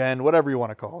 new gen, whatever you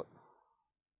want to call it.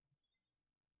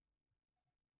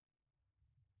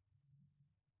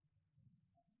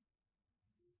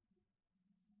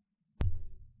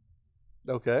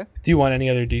 Okay. Do you want any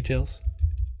other details?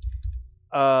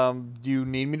 Do you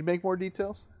need me to make more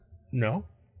details? No.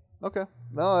 Okay.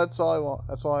 No, that's all I want.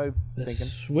 That's all I'm thinking.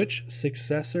 Switch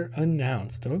successor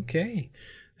announced. Okay.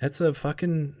 That's a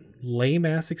fucking lame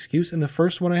ass excuse. And the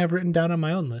first one I have written down on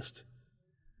my own list.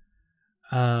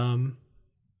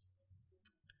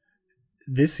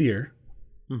 This year,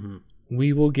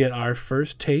 we will get our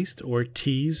first taste or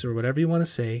tease or whatever you want to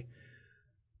say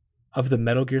of the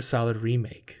Metal Gear Solid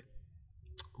remake.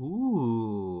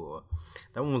 Ooh,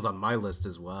 that one was on my list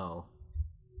as well.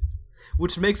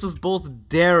 Which makes us both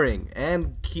daring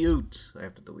and cute. I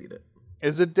have to delete it.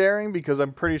 Is it daring? Because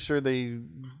I'm pretty sure they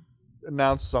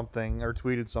announced something or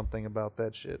tweeted something about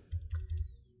that shit.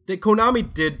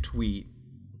 Konami did tweet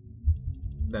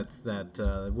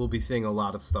that we'll be seeing a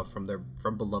lot of stuff from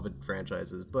beloved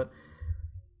franchises, but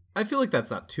I feel like that's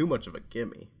not too much of a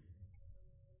gimme.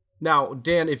 Now,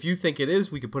 Dan, if you think it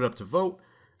is, we could put it up to vote.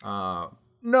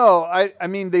 No, I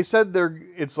mean, they said they're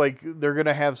going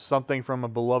to have something from a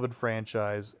beloved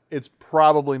franchise. It's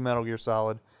probably Metal Gear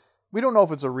Solid. We don't know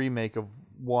if it's a remake of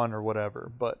 1 or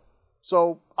whatever, but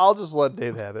So I'll just let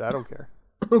Dave have it. I don't care.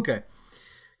 Okay.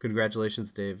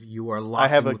 Congratulations, Dave. You are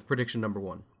locked in with prediction number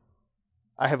 1.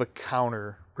 I have a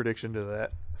counter prediction to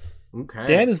that. Okay.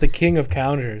 Dan is the king of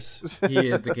counters. He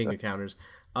is the king of counters.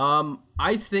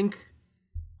 I think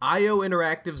IO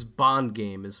Interactive's Bond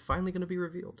game is finally going to be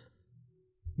revealed.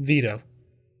 Veto.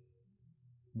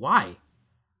 Why?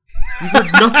 You've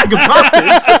heard nothing about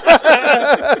this.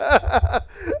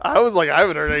 I was like, I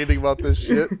haven't heard anything about this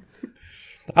shit.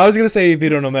 I was going to say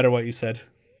veto no matter what you said.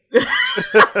 That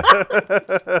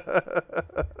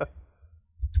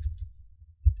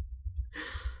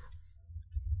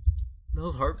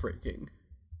was heartbreaking.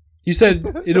 You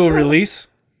said it'll release?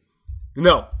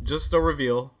 No, just a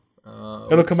reveal.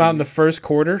 It'll come out in the first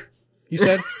quarter, you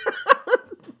said?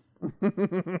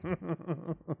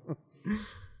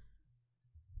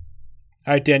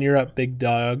 All right, Dan, you're up, big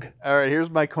dog. All right, here's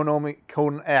my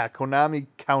Konami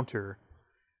counter.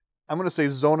 I'm going to say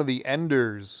Zone of the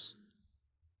Enders.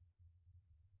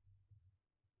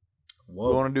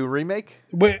 Whoa. You want to do remake?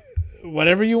 Wait,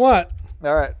 whatever you want.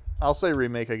 All right, I'll say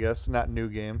remake, I guess, not new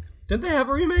game. Didn't they have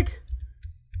a remake?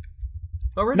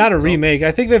 Already? Not a remake.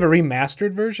 I think they have a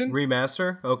remastered version.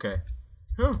 Remaster? Okay.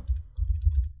 Huh.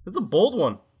 It's a bold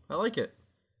one. I like it.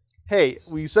 Hey,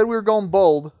 we said we were going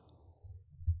bold.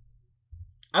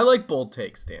 I like bold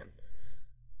takes, Dan.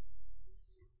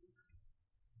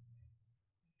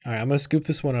 All right, I'm going to scoop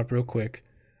this one up real quick.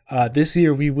 This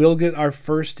year, we will get our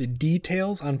first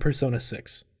details on Persona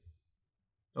 6.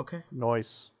 Okay.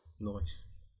 Nice.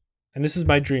 And this is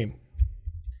my dream.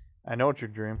 I know it's your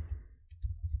dream.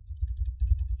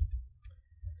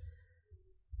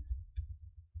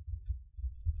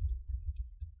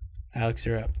 Alex,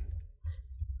 you're up.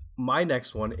 My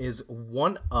next one is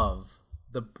one of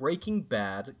the Breaking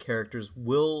Bad characters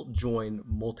will join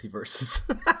multiverses.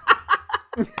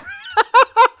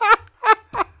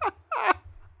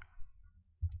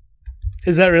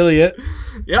 Is that really it?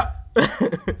 Yep.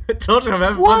 I told you I'm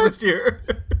having fun this year.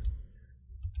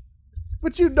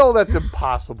 But you know that's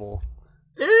impossible.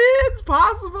 It's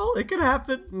possible. It could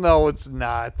happen. No, it's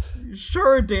not.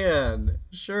 Sure, Dan.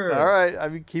 Sure. All right. I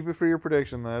mean, keep it for your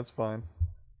prediction. That's fine.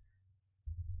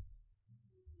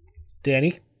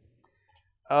 Danny?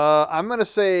 I'm going to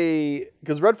say,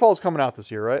 because Redfall's coming out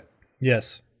this year, right?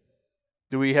 Yes.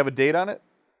 Do we have a date on it?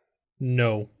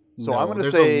 No. So No, I'm going to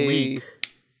there's say a leak.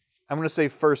 I'm going to say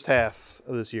first half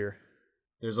of this year.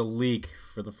 There's a leak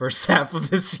for the first half of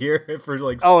this year for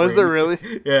like Oh, is spring. there really?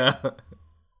 Yeah.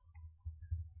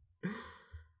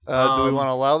 Do we want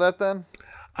to allow that then?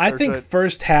 I Or think should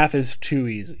first half is too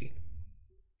easy.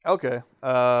 Okay.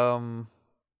 How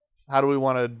do we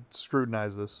want to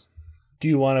scrutinize this? Do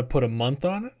you want to put a month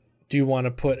on it? Do you want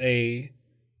to put a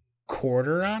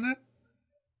quarter on it?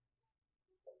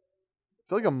 I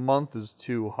feel like a month is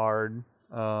too hard.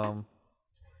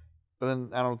 But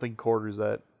then I don't think quarter's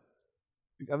that.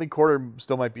 I think quarter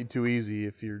still might be too easy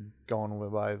if you're going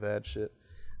by that shit.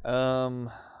 How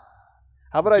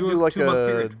about I do like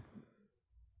a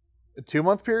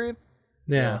 2-month period?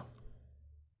 Yeah.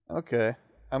 Okay.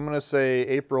 I'm going to say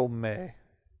April, May.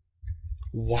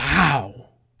 Wow.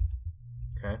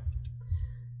 Okay.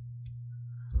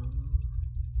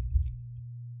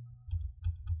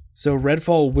 So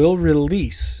Redfall will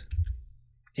release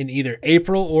in either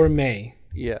April or May.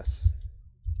 Yes.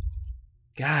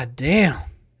 God damn.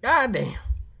 God damn.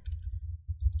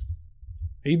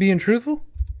 Are you being truthful?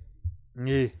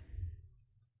 Yeah.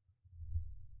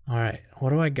 All right. What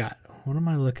do I got? What am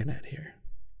I looking at here?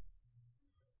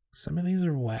 Some of these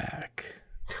are whack.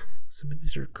 Some of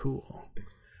these are cool.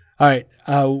 All right.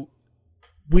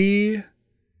 We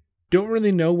don't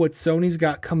really know what Sony's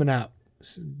got coming out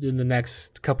in the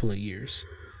next couple of years.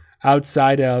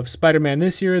 Outside of Spider-Man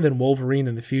this year, then Wolverine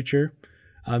in the future.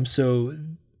 So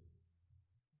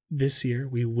this year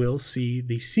we will see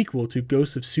the sequel to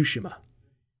Ghost of Tsushima.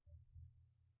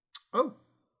 Oh.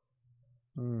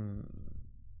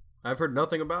 I've heard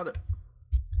nothing about it.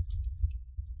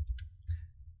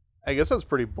 I guess that's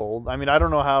pretty bold. I mean, I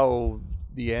don't know how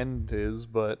the end is,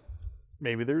 but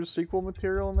maybe there's sequel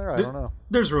material in there. I don't know.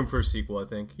 There's room for a sequel, I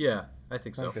think. Yeah, I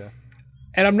think so. Okay.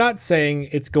 And I'm not saying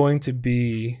it's going to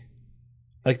be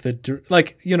like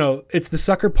it's the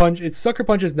Sucker Punch. It's Sucker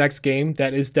Punch's next game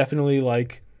that is definitely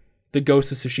like the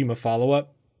Ghost of Tsushima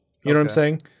follow-up. You know what I'm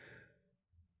saying?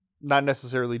 Not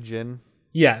necessarily Jin.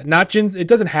 Yeah, not Jin. It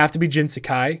doesn't have to be Jin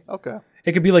Sakai. Okay.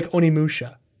 It could be like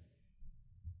Onimusha.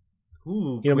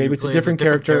 Ooh, Maybe it's a plays different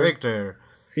character.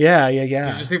 Yeah. Did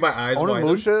you see my eyes widen?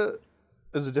 Onimusha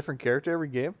is a different character every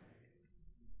game?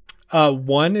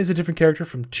 1 is a different character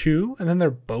from 2, and then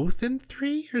they're both in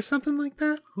 3 or something like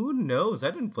that. Who knows?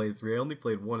 I didn't play 3. I only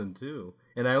played 1 and 2,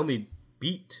 and I only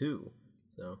beat 2.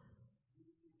 So,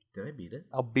 did I beat it?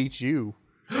 I'll beat you.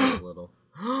 A little.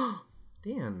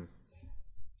 Dan.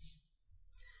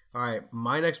 All right,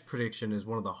 my next prediction is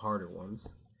one of the harder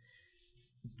ones.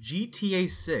 GTA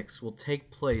 6 will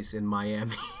take place in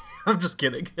Miami. I'm just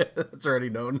kidding. It's already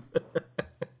known.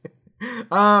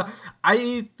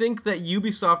 I think that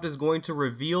Ubisoft is going to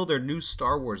reveal their new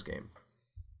Star Wars game.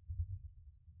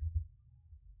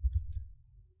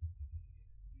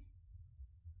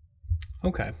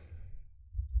 Okay.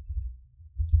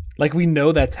 Like, we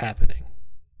know that's happening.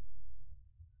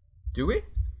 Do we?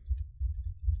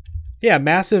 Yeah,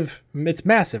 massive. It's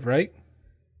massive, right?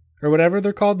 Or whatever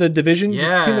they're called, the Division,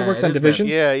 Yeah, the team that works it on is Division.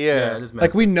 Yeah, It is Like,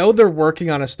 massive. we know they're working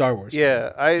on a Star Wars game.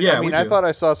 Yeah, I we mean, I do. thought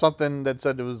I saw something that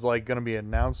said it was like going to be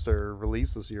announced or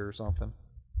released this year or something.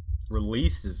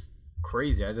 Released is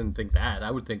crazy. I didn't think that.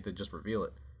 I would think they'd just reveal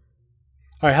it.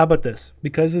 All right, how about this?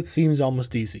 Because it seems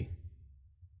almost easy.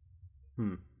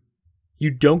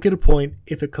 You don't get a point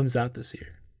if it comes out this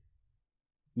year.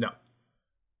 No.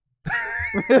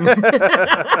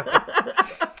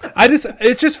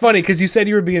 It's just funny because you said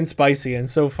you were being spicy, and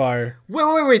so far,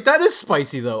 Wait. That is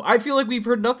spicy, though. I feel like we've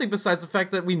heard nothing besides the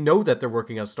fact that we know that they're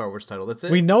working on a Star Wars title. That's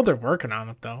it. we know they're working on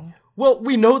it, though. Well,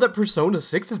 we know that Persona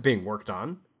 6 is being worked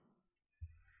on.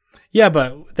 Yeah,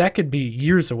 but that could be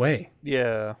years away.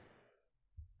 Yeah.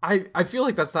 I feel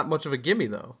like that's not much of a gimme,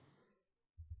 though.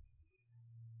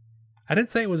 I didn't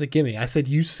say it was a gimme. I said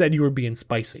you said you were being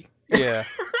spicy. Yeah.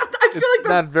 I feel It's like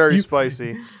that's... not very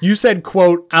spicy. You said,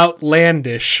 quote,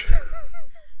 outlandish.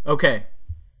 Okay.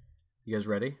 You guys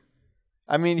ready?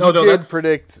 I mean, he No, did that's-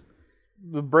 predict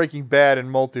the Breaking Bad and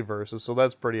multiverses, so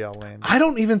that's pretty outlandish. I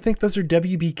don't even think those are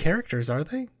WB characters, are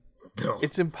they? No,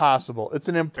 It's impossible. It's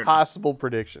an impossible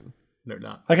prediction. they're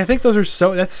not. Like, I think those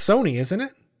are that's Sony, isn't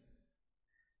it?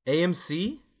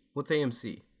 AMC? What's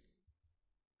AMC?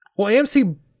 Well,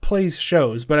 AMC plays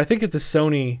shows, but I think it's a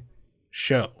Sony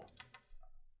show.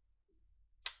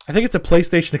 I think it's a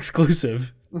PlayStation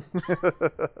exclusive.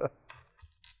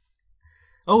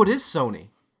 Oh, it is Sony.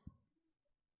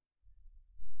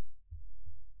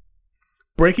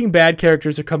 Breaking Bad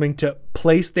characters are coming to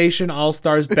PlayStation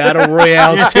All-Stars Battle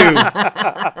Royale 2.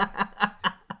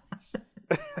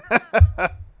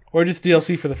 Or just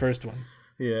DLC for the first one.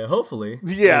 Yeah, hopefully.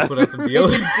 Yeah. They'll put out some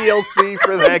DLC. DLC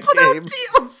for that game.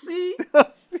 DLC.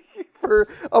 For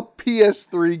a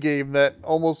PS3 game that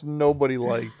almost nobody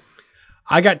liked.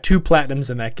 I got 2 platinums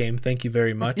in that game. Thank you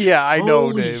very much. Yeah, I know,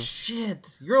 Holy Dave.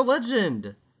 shit. You're a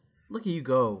legend. Look at you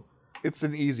go. It's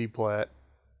an easy plat.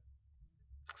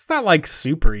 It's not like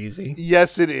super easy.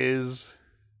 Yes, it is.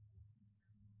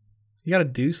 You got to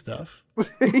do stuff.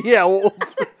 Yeah, well,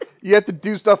 you have to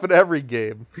do stuff in every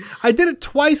game. I did it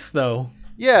twice though.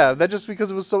 Yeah, that just because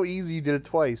it was so easy, you did it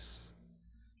twice.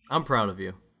 I'm proud of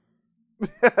you.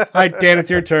 All right, Dan,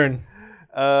 it's your turn.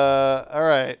 All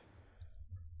right.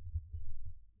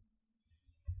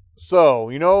 So,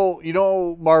 you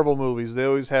know Marvel movies, they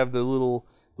always have the little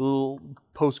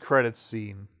post-credits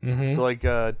scene to like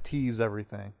tease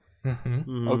everything.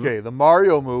 Okay, the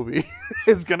Mario movie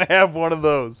is going to have one of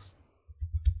those.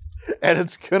 And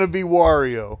it's going to be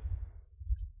Wario.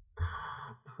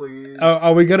 Please.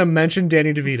 Are we gonna mention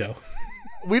Danny DeVito?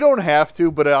 We don't have to,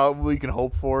 but we can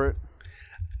hope for it.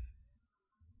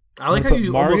 I like how put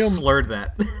you Mario- almost slurred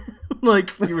that.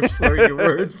 Like, you were slurring your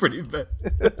words pretty bad.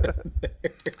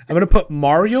 I'm gonna put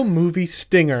Mario movie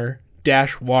Stinger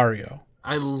dash Wario.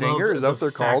 I Stinger, love is that what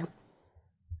they're fact- called?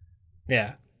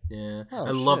 Yeah. Yeah. Oh,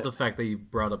 I love shit. the fact that you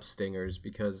brought up Stingers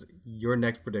because your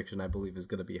next prediction, I believe, is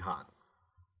going to be hot.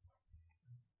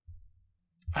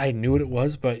 I knew what it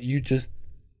was, but you just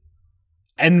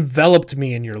enveloped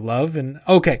me in your love. And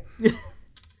okay,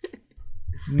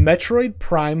 Metroid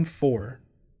Prime 4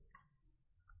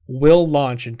 will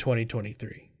launch in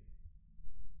 2023.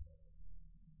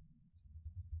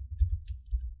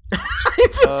 I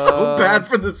feel so bad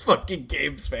for this fucking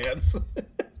games fans.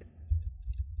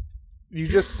 You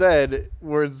just said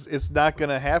words. It's not going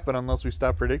to happen unless we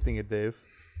stop predicting it, Dave.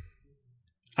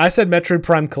 I said Metroid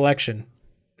Prime Collection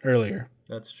earlier.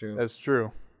 That's true. That's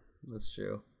true. That's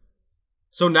true.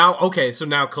 So now, okay, so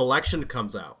now Collection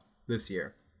comes out this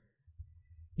year.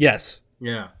 Yes.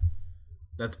 Yeah.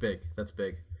 That's big. That's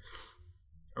big.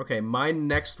 Okay, my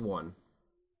next one.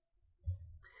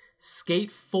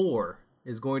 Skate 4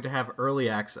 is going to have early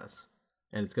access,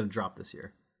 and it's going to drop this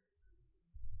year.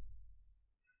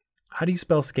 How do you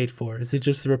spell Skate 4? Is it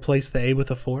just to replace the A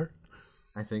with a 4?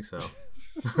 I think so.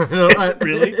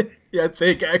 Really? Yeah, I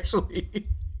think, actually.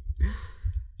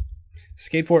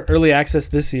 Skate 4 early access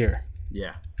this year.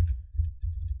 Yeah.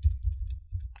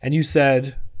 And you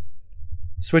said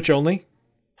Switch only?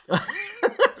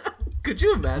 Could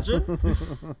you imagine?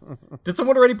 Did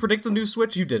someone already predict the new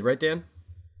Switch? You did, right, Dan?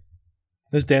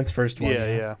 It was Dan's first one.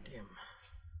 Yeah. Damn.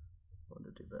 I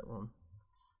wanted to do that one.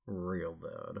 Real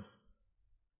bad.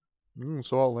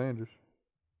 So outlandish.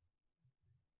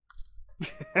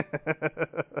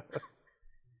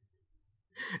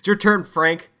 It's your turn,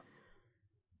 Frank.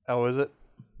 Oh, is it?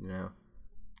 Yeah.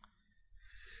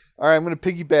 All right, I'm going to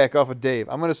piggyback off of Dave.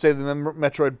 I'm going to say the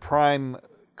Metroid Prime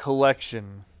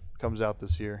collection comes out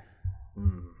this year.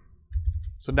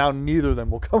 So now neither of them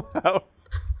will come out.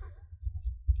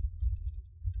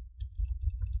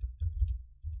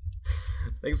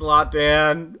 Thanks a lot,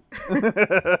 Dan. All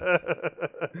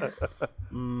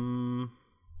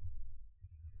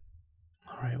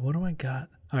right, what do I got?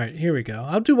 All right, here we go.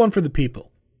 I'll do one for the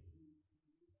people.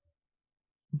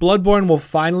 Bloodborne will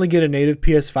finally get a native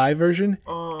PS5 version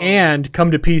and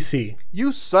come to PC.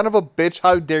 You son of a bitch,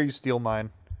 how dare you steal mine?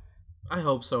 I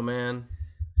hope so, man.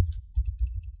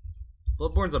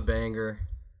 Bloodborne's a banger.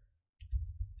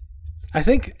 I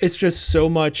think it's just so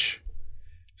much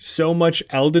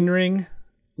Elden Ring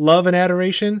love and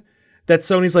adoration that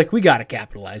Sony's like, we got to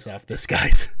capitalize off this,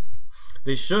 guys.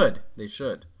 They should. They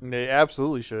should. They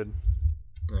absolutely should.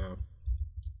 Yeah.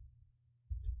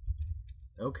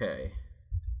 Okay.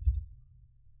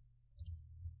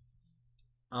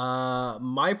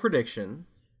 My prediction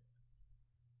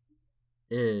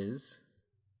is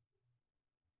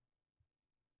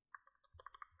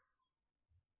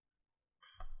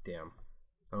damn.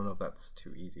 I don't know if that's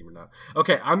too easy or not.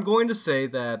 Okay, I'm going to say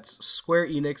that Square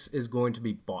Enix is going to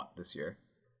be bought this year.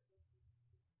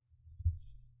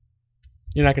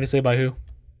 You're not going to say by who?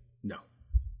 No.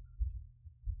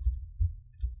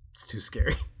 It's too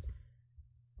scary.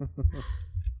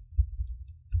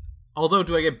 Although,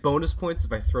 do I get bonus points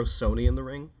if I throw Sony in the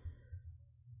ring?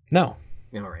 No.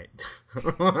 All right. I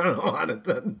don't want it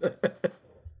then.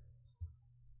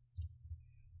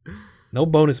 No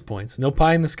bonus points. No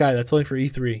pie in the sky. That's only for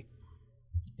E3.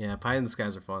 Yeah, pie in the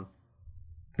skies are fun.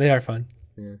 They are fun.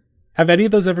 Yeah. Have any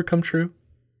of those ever come true?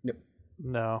 Yep.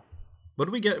 No. What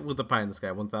do we get with the pie in the sky?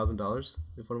 $1,000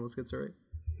 if one of us gets it right?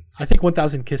 I think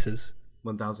 1,000 kisses.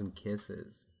 1,000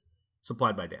 kisses.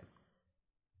 Supplied by Dan.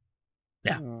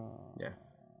 Yeah. Yeah.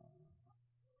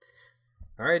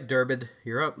 All right, Durbid,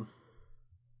 you're up.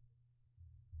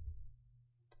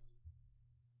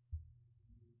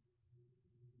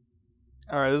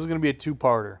 All right, this is going to be a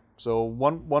two-parter. So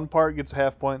one part gets a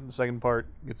half point, and the second part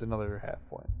gets another half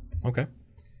point. Okay.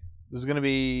 This is going to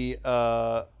be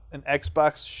an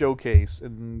Xbox showcase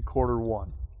in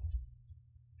Q1.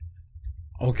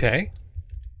 Okay.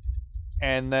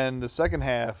 And then the second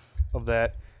half of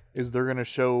that is they're going to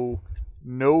show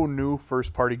no new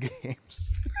first-party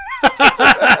games.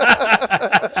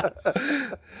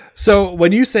 So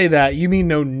when you say that, you mean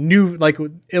no new, like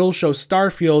it'll show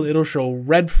Starfield, it'll show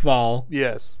Redfall,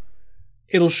 Yes.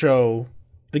 it'll show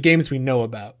the games we know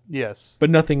about, Yes.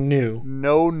 but nothing new.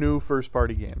 No new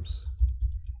first-party games.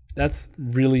 That's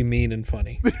really mean and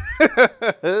funny.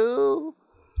 How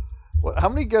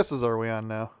many guesses are we on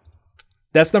now?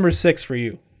 That's number 6 for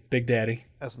you, Big Daddy.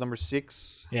 That's number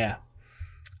 6. Yeah.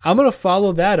 I'm going to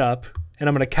follow that up, and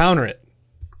I'm going to counter it.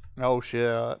 Oh,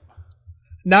 shit.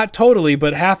 Not totally,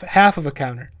 but half of a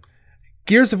counter.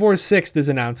 Gears of War 6 is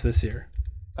announced this year.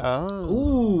 Oh.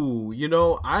 Ooh, you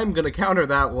know, I'm going to counter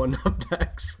that one up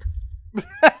next.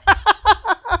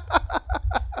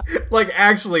 Like,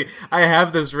 actually, I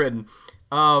have this written.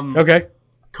 Okay.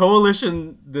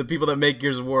 Coalition, the people that make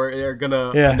Gears of War, are going to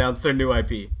announce their new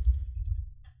IP.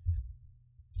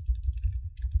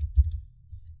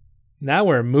 Now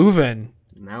we're moving.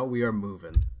 Now we are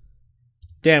moving.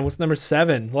 Dan, what's number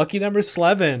 7? Lucky number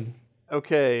 11.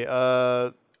 Okay,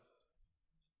 I'm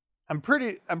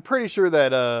pretty sure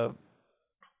that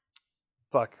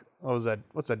fuck, what was that?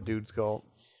 What's that dude's called?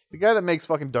 The guy that makes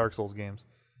fucking Dark Souls games.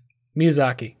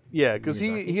 Miyazaki. Yeah, because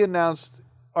he announced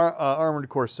Armored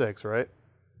Core 6, right?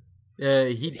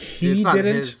 He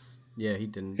didn't? Yeah, he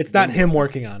didn't. It's not him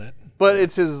working on it. But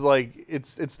it's his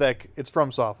it's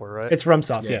from Software, right? It's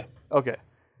FromSoft, yeah. Okay.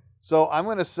 So I'm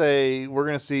going to say we're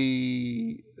going to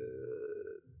see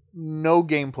no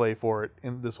gameplay for it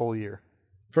in this whole year.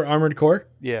 For Armored Core?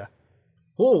 Yeah.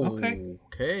 Oh, Okay.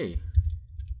 Okay.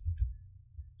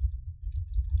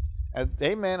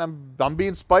 Hey man, I'm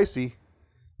being spicy.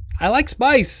 I like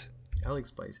spice. I like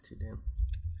spice too, damn.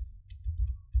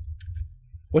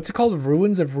 What's it called?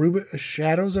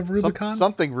 Shadows of Rubicon?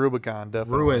 Something Rubicon,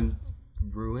 definitely.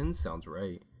 Ruin sounds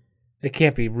right. It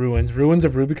can't be Ruins. Ruins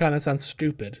of Rubicon? That sounds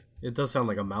stupid. It does sound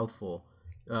like a mouthful.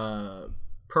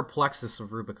 Perplexus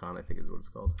of Rubicon, I think is what it's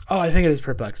called. Oh, I think it is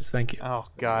Perplexus. Thank you. Oh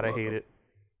God, I hate it.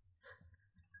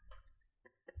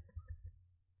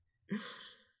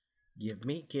 Give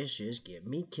me kisses now, Give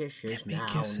me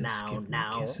kisses now.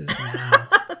 now.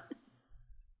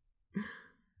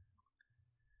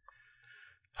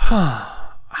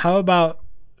 How about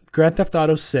Grand Theft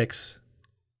Auto 6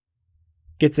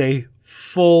 gets a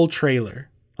full trailer?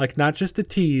 Like, not just a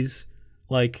tease,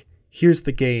 like, here's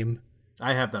the game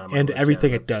I have that on my and list,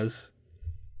 everything yeah, it does.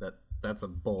 That's a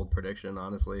bold prediction,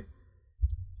 honestly.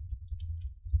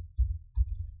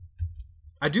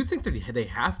 I do think that they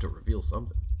have to reveal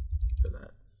something for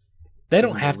that. They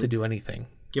don't have to do anything.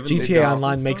 Given the GTA DLCs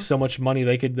Online and makes stuff? so much money,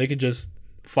 they could just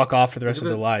fuck off for the rest of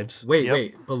their lives.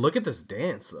 Wait, but look at this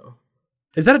dance, though.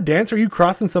 Is that a dance or are you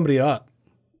crossing somebody up?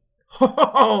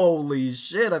 Holy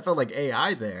shit, I felt like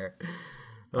AI there.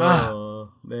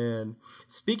 Oh, man.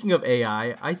 Speaking of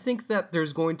AI, I think that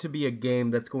there's going to be a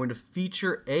game that's going to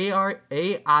feature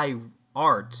AI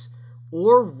art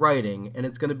or writing, and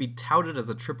it's going to be touted as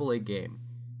a AAA game.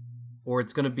 Or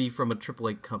it's going to be from a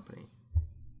AAA company.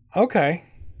 Okay.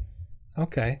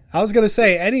 I was going to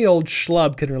say, any old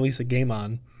schlub can release a game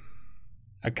on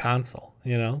a console,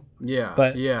 you know? Yeah,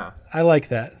 But yeah. I like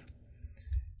that.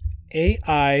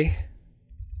 AI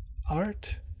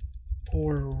art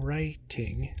or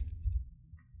writing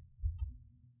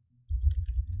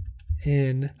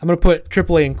I'm going to put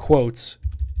AAA in quotes.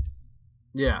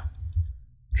 Yeah.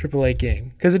 AAA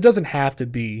game. Because it doesn't have to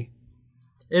be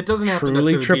It doesn't have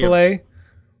truly to necessarily AAA.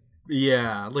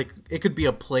 Yeah, like it could be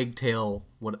a Plague Tale,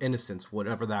 Innocence,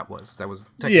 whatever that was. That was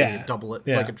technically a double it,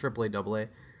 like a AAA AA.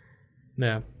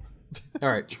 Yeah.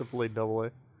 All right, AAA double A.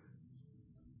 I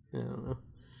don't know.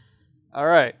 All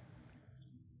right.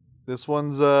 This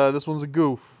one's a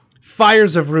goof.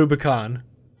 Fires of Rubicon.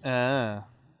 Oh,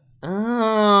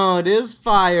 it is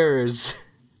Fires.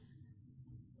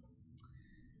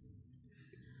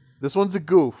 This one's a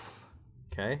goof.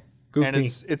 Okay. Goof And me.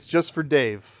 it's just for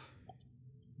Dave.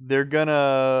 They're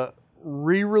gonna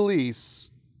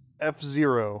re-release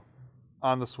F-Zero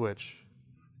on the Switch.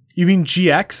 You mean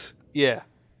GX? Yeah.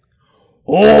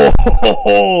 Oh!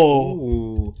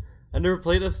 Ooh, I never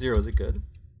played F-Zero. Is it good?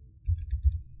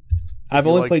 I've you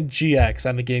only like- played GX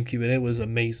on the GameCube, and it was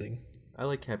amazing. I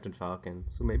like Captain Falcon,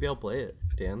 so maybe I'll play it,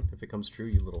 Dan. If it comes true,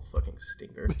 you little fucking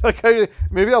stinker. Like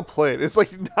maybe I'll play it. It's like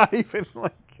not even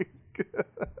like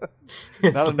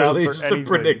It's Not literally announced just for a anything.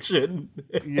 prediction.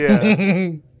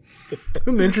 yeah.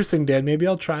 Interesting, Dan. Maybe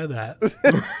I'll try that.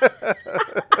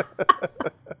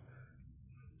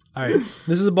 All right. This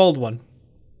is a bold one.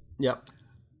 Yep.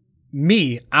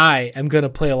 I am going to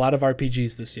play a lot of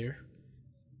RPGs this year.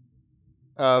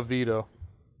 Vito.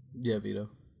 Yeah, Vito.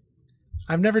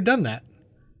 I've never done that.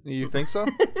 You think so?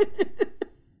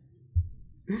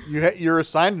 You're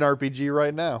assigned an RPG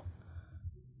right now.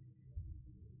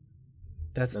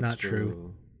 That's not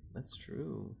true. That's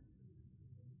true.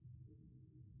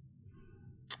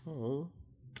 Oh.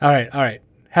 All right.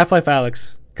 Half-Life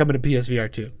Alyx coming to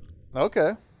PSVR 2.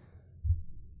 Okay.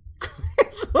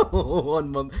 It's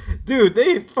 1 month. Dude,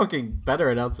 they fucking better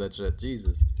announce that shit.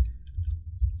 Jesus.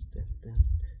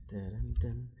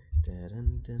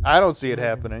 I don't see it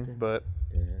happening, but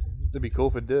it'd be cool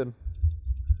if it did.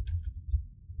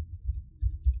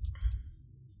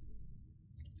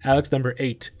 Alex, number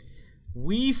 8.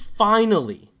 We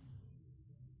finally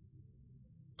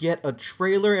get a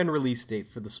trailer and release date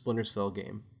for the Splinter Cell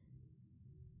game.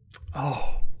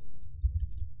 Oh.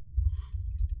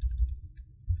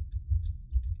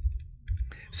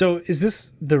 So is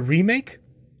this the remake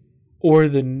or a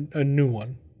new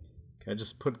one? Can I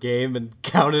just put game and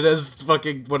count it as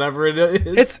fucking whatever it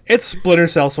is? It's Splinter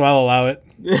Cell, so I'll allow it.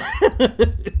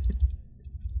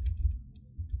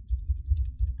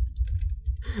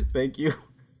 Thank you.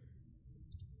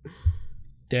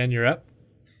 Dan, you're up.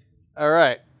 All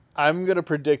right. I'm going to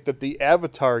predict that the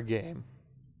Avatar game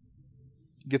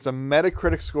gets a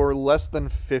Metacritic score less than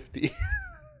 50.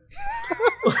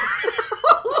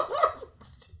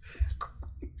 Jesus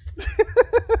Christ.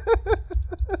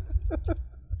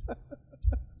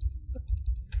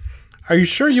 Are you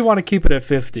sure you want to keep it at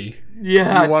 50?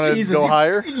 Yeah, You wanna Jesus, go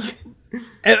higher?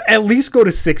 At least go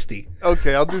to 60.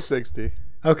 Okay, I'll do 60.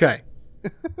 Okay.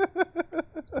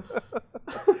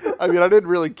 I mean, I didn't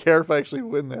really care if I actually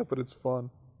win that, but it's fun.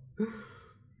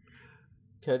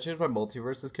 Can I change my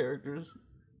multiverses characters?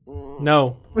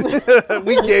 No.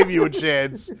 We gave you a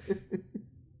chance.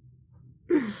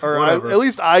 Or Whatever. at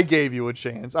least I gave you a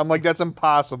chance. I'm like, that's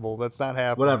impossible. That's not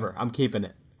happening. Whatever. I'm keeping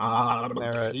it. I'm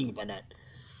right. keeping it.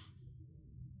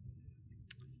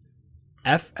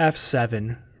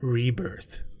 FF7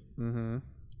 Rebirth Mm-hmm.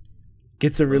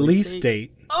 gets a release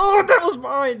date Oh, that was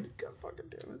mine. God fucking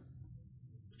damn it.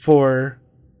 for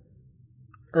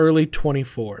early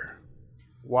 24.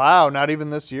 Wow, not even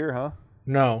this year, huh?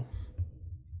 No.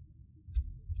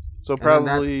 So then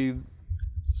probably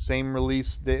same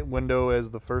release date window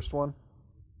as the first one.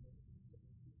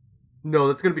 No,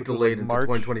 that's going to be Which was, delayed like, into March?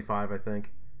 2025, I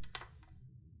think.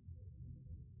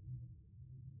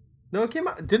 No, it came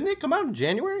out. Didn't it come out in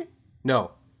January?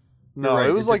 No. No, You're right,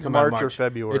 it was did like come out in March or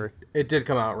February. It did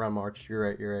come out around March. You're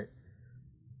right. You're right.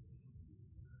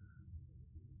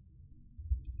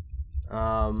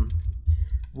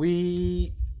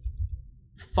 We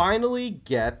finally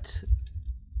get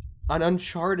a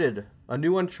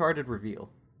new Uncharted reveal.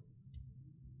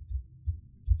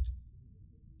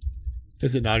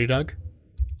 Is it Naughty Dog?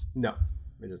 No,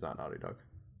 it is not Naughty Dog.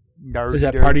 Is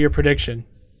that part of your prediction?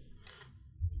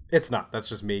 It's not. That's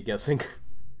just me guessing.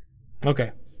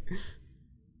 Okay.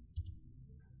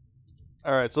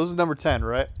 All right, so this is number 10,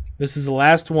 right? This is the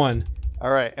last one.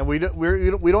 All right, and we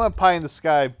don't have pie in the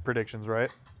sky predictions, right?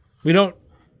 We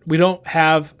don't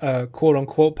have a quote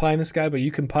unquote pie in the sky, but you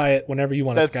can pie it whenever you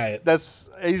want to sky it. That's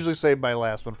I usually save my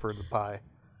last one for the pie.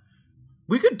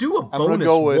 We could do a gonna bonus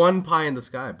go with- one pie in the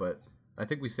sky, but I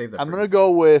think we saved that. I'm for gonna you.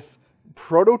 go with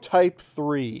Prototype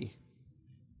 3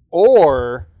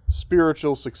 or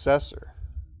Spiritual Successor.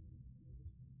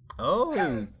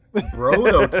 Oh,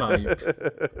 prototype.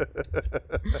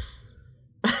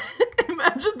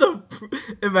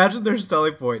 Imagine their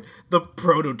selling point. The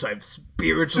prototype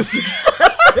spiritual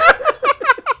success.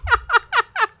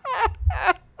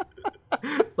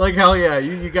 Like, hell yeah,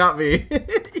 you got me.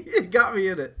 You got me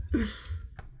in it.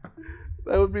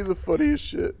 That would be the funniest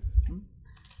shit.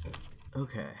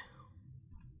 Okay.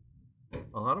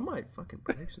 A lot of my fucking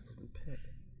predictions have been picked.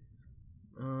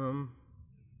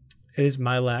 It is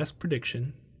my last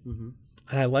prediction, and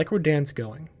I like where Dan's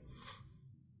going.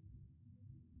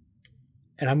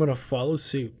 And I'm going to follow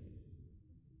suit.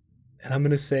 And I'm going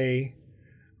to say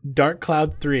Dark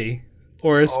Cloud 3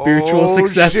 or a spiritual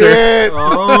successor. Shit.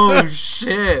 Oh,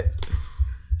 shit.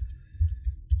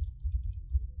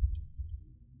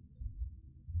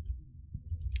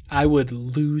 I would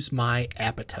lose my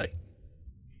appetite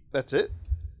That's it?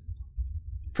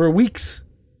 for weeks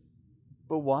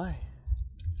But why?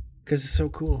 because it's so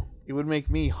cool. It would make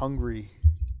me hungry.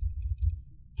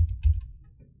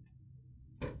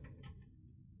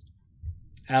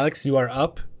 Alex, you are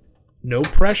up. No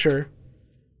pressure.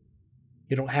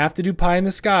 You don't have to do pie in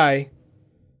the sky.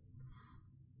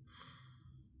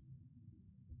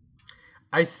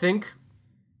 I think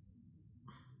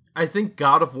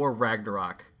God of War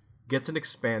Ragnarok gets an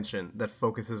expansion that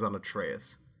focuses on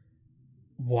Atreus.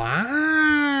 Wow.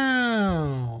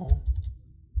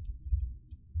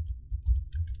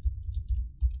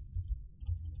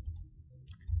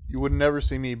 You would never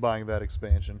see me buying that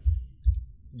expansion.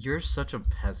 You're such a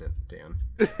peasant, Dan.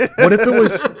 What if it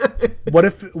was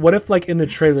what if like in the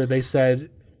trailer they said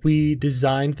we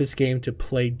designed this game to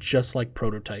play just like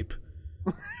Prototype?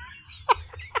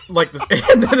 Like this,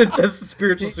 and then it says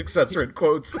spiritual successor in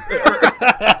quotes.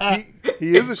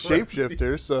 He is a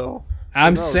shapeshifter, so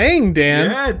I'm saying, Dan.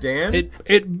 Yeah, Dan.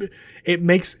 It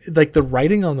makes like the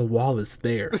writing on the wall is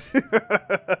there.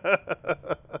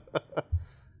 The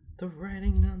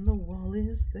writing on the wall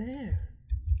is there.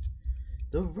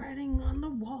 The writing on the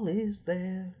wall is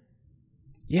there.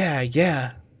 Yeah.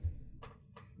 Writing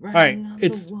All right, on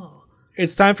it's- the wall.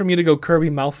 It's time for me to go Kirby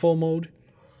mouthful mode.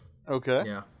 okay.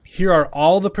 Yeah. Here are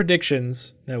all the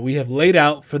predictions that we have laid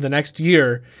out for the next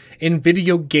year in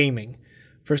video gaming.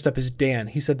 First up is Dan.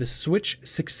 He said the Switch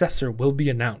successor will be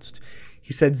announced.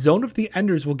 He said Zone of the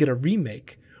Enders will get a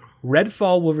remake.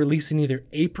 Redfall will release in either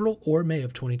April or May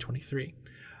of 2023.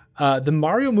 The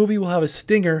Mario movie will have a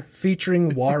stinger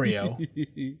featuring Wario.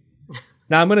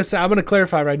 Now I'm gonna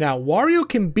clarify right now. Wario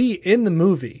can be in the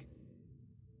movie,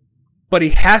 but he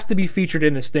has to be featured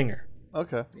in the stinger.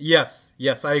 Okay. Yes,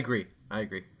 I agree.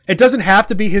 It doesn't have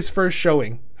to be his first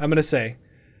showing, I'm going to say.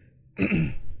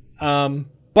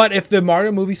 But if the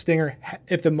Mario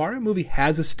movie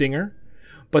has a stinger,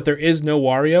 but there is no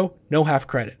Wario, no half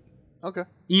credit. Okay.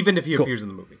 Even if he appears in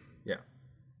the movie. Yeah.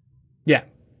 Yeah.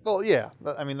 Well, yeah.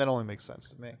 I mean, that only makes sense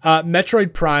to me.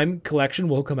 Metroid Prime Collection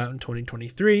will come out in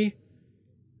 2023.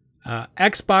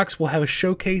 Xbox will have a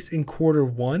showcase in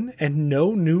Q1, and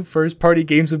no new first-party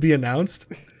games will be announced.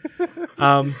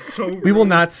 We will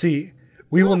not see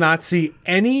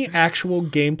any actual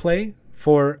gameplay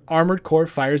for Armored Core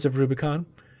Fires of Rubicon.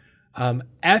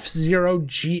 F-Zero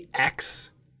GX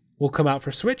will come out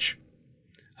for Switch.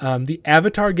 The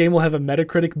Avatar game will have a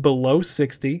Metacritic below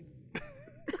 60.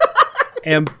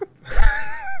 and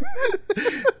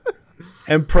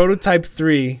and Prototype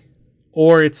 3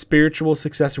 or its spiritual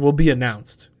successor will be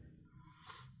announced.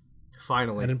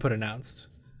 Finally. I didn't put announced.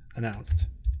 Announced.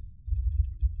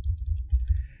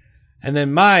 And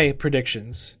then my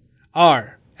predictions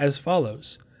are as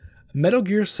follows. Metal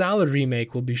Gear Solid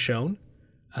Remake will be shown.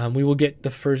 We will get the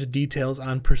first details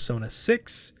on Persona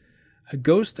 6. A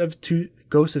Ghost of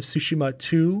Tsushima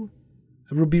 2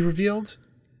 will be revealed.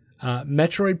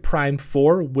 Metroid Prime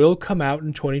 4 will come out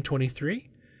in 2023.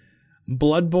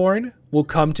 Bloodborne will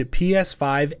come to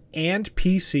PS5 and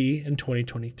PC in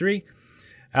 2023.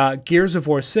 Gears of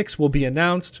War 6 will be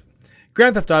announced.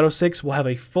 Grand Theft Auto 6 will have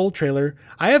a full trailer.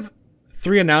 I have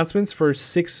 3 announcements for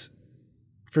series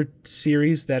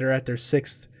that are at their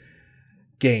 6th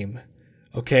game.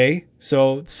 Okay,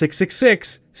 so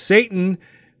 666 Satan.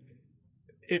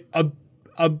 I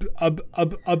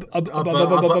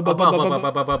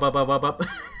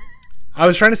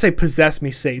was trying to say possess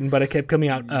me, Satan, but I kept coming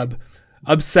out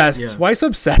obsessed. Yeah. Why so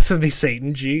obsessed with me,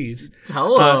 Satan? Jeez.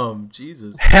 Tell him,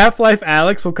 Jesus. Half-Life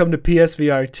Alyx will come to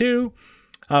PSVR 2.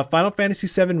 Final Fantasy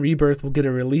VII Rebirth will get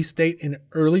a release date in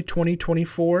early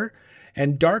 2024,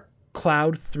 and Dark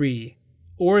Cloud 3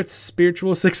 or its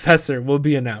spiritual successor will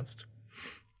be announced.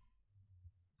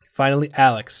 Finally,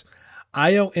 Alex.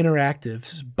 IO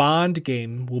Interactive's Bond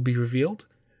game will be revealed.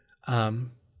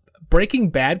 Breaking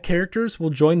Bad characters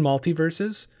will join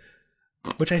multiverses,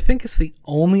 which I think is the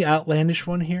only outlandish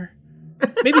one here.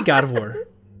 Maybe God of War.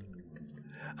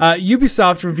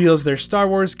 Ubisoft reveals their Star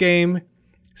Wars game.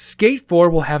 Skate 4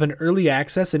 will have an early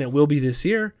access, and it will be this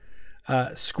year.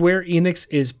 Square Enix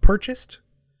is purchased.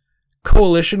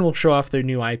 Coalition will show off their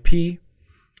new IP.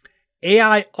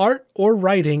 AI art or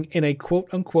writing in a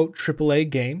quote-unquote AAA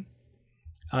game.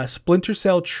 Splinter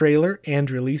Cell trailer and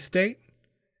release date.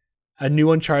 A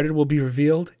new Uncharted will be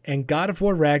revealed. And God of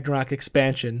War Ragnarok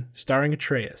expansion starring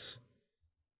Atreus.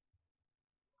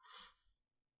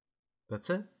 That's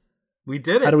it. We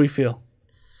did it. How do we feel?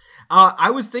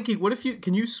 I was thinking, what if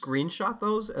can you screenshot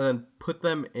those and then put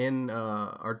them in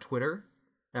our Twitter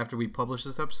after we publish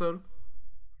this episode?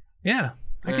 Yeah,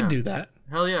 I can do that.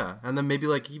 Hell yeah. And then maybe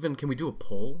even can we do a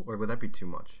poll, or would that be too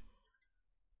much?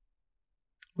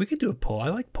 We could do a poll. I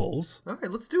like polls. All right,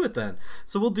 let's do it then.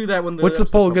 So we'll do that when the What's the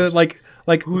poll gonna like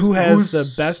who has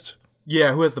the best?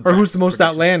 Yeah, who has the or best who's the most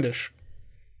prediction? outlandish?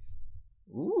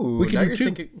 Ooh, we can do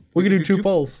two. We can do two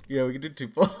polls. Yeah, we can do 2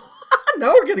 polls.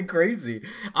 Now we're getting crazy.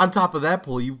 On top of that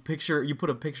poll, you put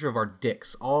a picture of our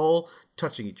dicks all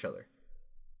touching each other.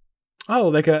 Oh,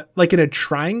 like in a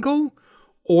triangle,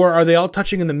 or are they all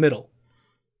touching in the middle?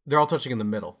 They're all touching in the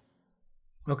middle.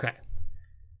 Okay.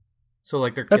 So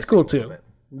they're that's cool too.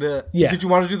 Yeah. Did you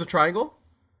want to do the triangle?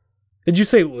 Did you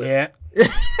say yeah?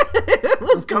 It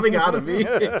was coming out of me.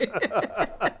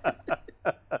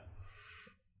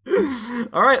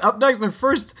 All right, up next, our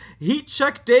first heat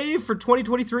check, Dave, for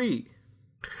 2023.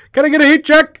 Can I get a heat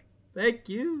check? Thank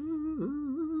you.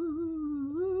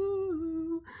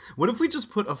 What if we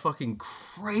just put a fucking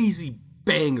crazy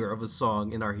banger of a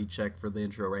song in our heat check for the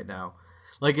intro right now?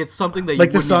 Like it's something that you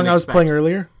like the song I was playing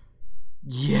earlier?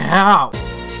 Yeah.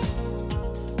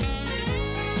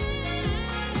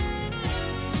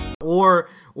 Or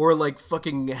like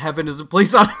fucking Heaven Is a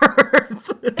Place on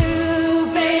Earth.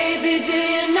 Ooh, baby, do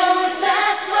you know what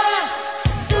that's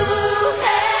worth? Ooh,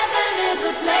 heaven is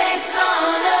a place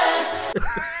on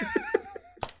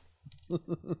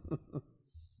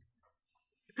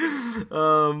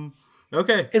earth.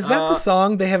 Okay. Is that the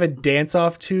song they have a dance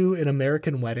off to in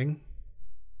American Wedding?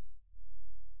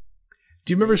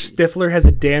 Do you remember Stifler has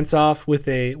a dance off with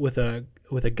a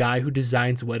guy who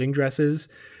designs wedding dresses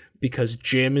because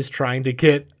Jim is trying to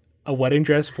get a wedding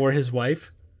dress for his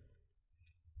wife?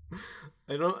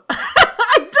 I don't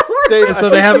remember.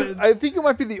 So I think you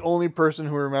might be the only person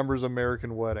who remembers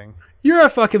American Wedding. You're a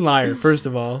fucking liar, first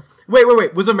of all.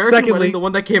 Wait. Was American Wedding the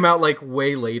one that came out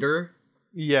way later?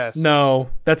 Yes. No,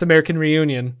 that's American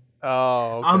Reunion.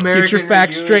 Oh, okay. American Get your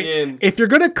facts Reunion. straight. If you're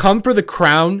gonna come for the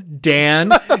crown,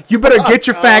 Dan, you better get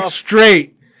your facts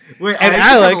straight. Wait, and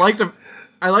Alex,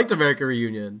 I liked American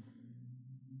Reunion.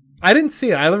 I didn't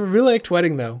see it. I really liked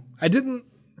Wedding though. I didn't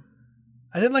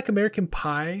like American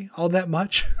Pie all that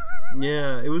much.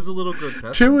 Yeah, it was a little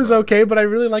grotesque. 2 was okay, but I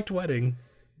really liked Wedding.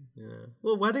 Yeah.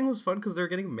 Well, Wedding was fun because they were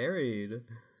getting married.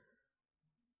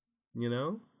 You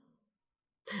know?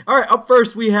 All right, up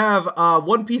first we have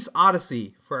One Piece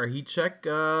Odyssey for our heat check.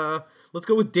 Let's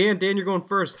go with Dan. Dan, you're going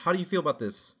first. How do you feel about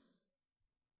this?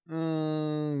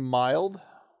 Mild.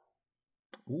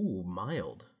 Ooh,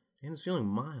 mild. Dan is feeling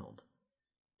mild.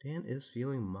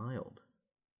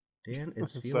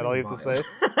 Is that all you have to say?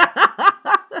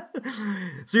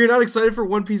 So you're not excited for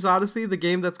One Piece Odyssey, the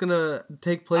game that's gonna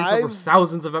take place over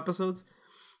thousands of episodes?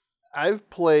 I've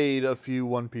played a few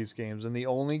One Piece games, and the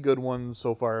only good one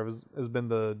so far has been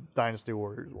the Dynasty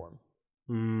Warriors one.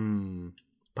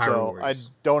 So Warriors.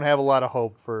 I don't have a lot of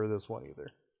hope for this one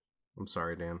either. I'm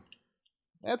sorry, Dan.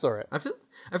 That's all right. I feel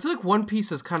like One Piece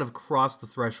has kind of crossed the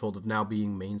threshold of now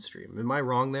being mainstream. Am I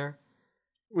wrong there?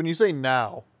 When you say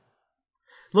now,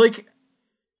 Like,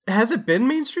 has it been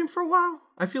mainstream for a while?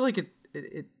 I feel like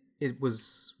it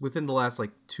was within the last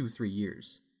like 2-3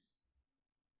 years.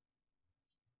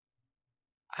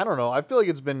 I don't know. I feel like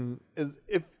it's been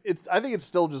I think it's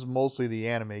still just mostly the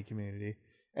anime community,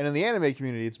 and in the anime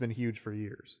community, it's been huge for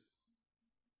years.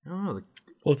 I don't know.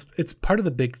 Well, it's part of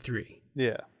the big three.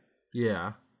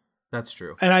 Yeah, that's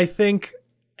true. And I think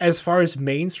as far as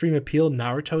mainstream appeal,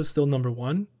 Naruto is still number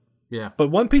 1. Yeah. But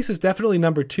One Piece is definitely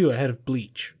number 2 ahead of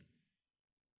Bleach.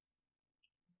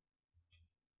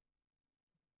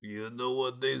 You know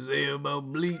what they say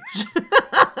about Bleach.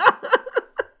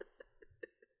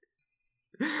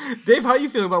 Dave, how are you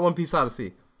feeling about One Piece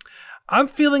Odyssey? I'm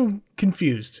feeling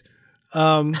confused.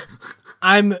 I'm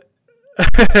I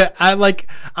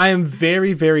am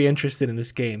very, very interested in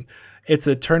this game. It's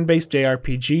a turn-based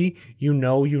JRPG. You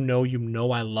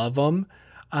know I love them.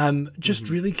 I'm just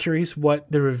really curious what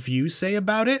the reviews say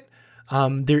about it.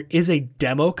 There is a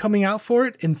demo coming out for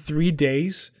it in 3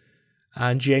 days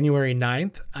on January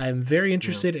 9th. I'm very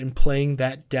interested in playing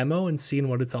that demo and seeing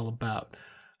what it's all about.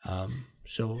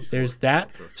 So there's that.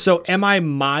 So am I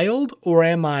mild or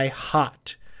am I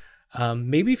hot?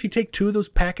 Maybe if you take 2 of those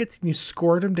packets and you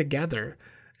squirt them together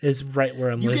is right where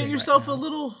I'm living. You get yourself a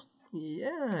little, you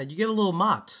get a little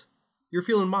mott. You're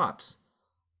feeling mott.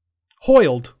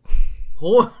 Hoiled.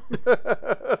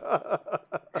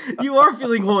 You are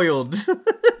feeling hoiled.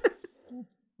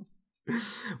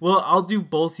 Well, I'll do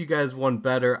both you guys one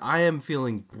better. I am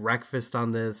feeling breakfast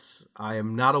on this. I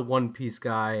am not a One Piece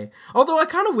guy. Although I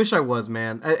kind of wish I was,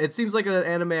 man. It seems like an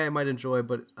anime I might enjoy,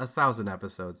 but 1,000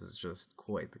 episodes is just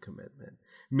quite the commitment.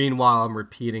 Meanwhile, I'm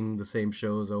repeating the same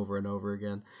shows over and over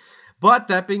again. But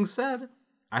that being said,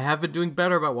 I have been doing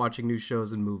better about watching new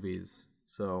shows and movies.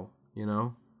 So,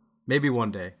 maybe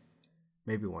one day.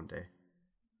 Maybe one day.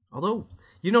 Although,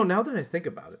 now that I think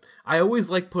about it, I always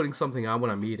like putting something on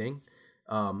when I'm eating.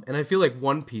 And I feel like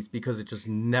One Piece, because it just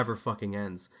never fucking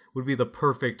ends, would be the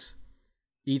perfect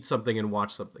eat something and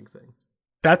watch something thing.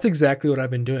 That's exactly what I've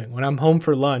been doing. When I'm home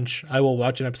for lunch, I will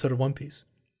watch an episode of One Piece.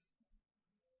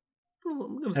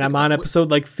 And I'm on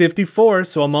episode like 54,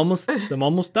 so I'm almost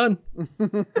done.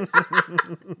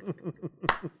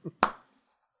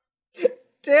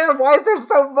 Damn, why is there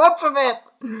so much of it?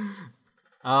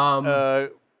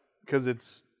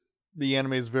 Because the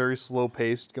anime is very slow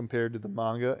paced compared to the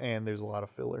manga, and there's a lot of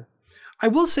filler. I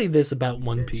will say this about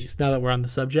One Piece, now that we're on the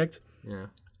subject. Yeah.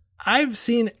 I've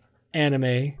seen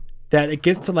anime that it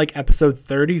gets to like episode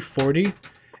 30, 40,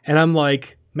 and I'm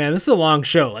like, man, this is a long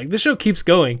show. Like, this show keeps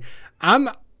going. I'm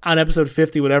on episode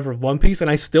 50, whatever, of One Piece, and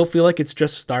I still feel like it's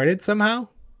just started somehow.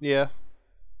 Yeah.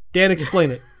 Dan,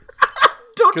 explain it.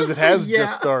 Because it has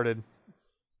just started.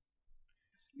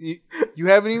 You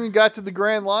haven't even got to the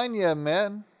Grand Line yet,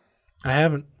 man. I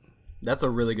haven't. That's a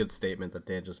really good statement that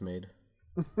Dan just made.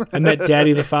 I met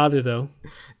Daddy the Father, though.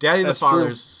 Daddy That's the Father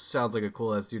true. sounds like a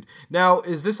cool ass dude. Now,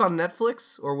 is this on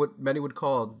Netflix or what many would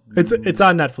call? It's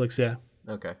on Netflix, yeah.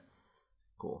 Okay,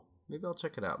 cool. Maybe I'll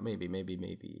check it out. Maybe.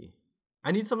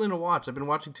 I need something to watch. I've been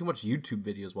watching too much YouTube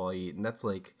videos while I eat, and that's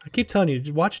like. I keep telling you,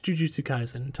 watch Jujutsu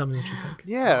Kaisen and tell me what you think.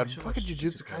 Yeah, should fucking watch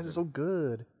Jujutsu Jujutsu Kaisen is Kaisen. so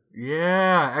good.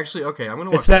 Yeah, actually, okay. I'm gonna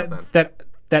watch It's that then.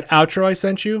 that outro I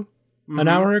sent you an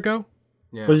hour ago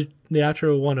Yeah. was the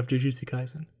outro 1 of Jujutsu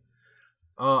Kaisen.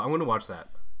 I'm gonna watch that.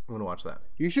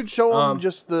 You should show them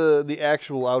just the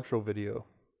actual outro video.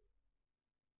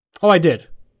 Oh, I did.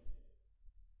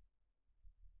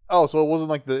 Oh, so it wasn't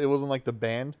like the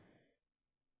band.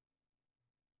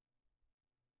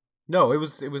 No, it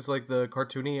was like the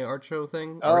cartoony art show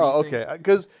thing. Oh, arty thing. okay.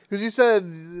 Because you said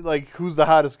like who's the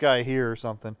hottest guy here or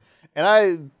something, and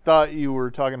I thought you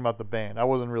were talking about the band. I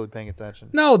wasn't really paying attention.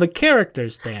 No, the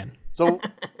characters, Dan. So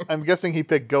I'm guessing he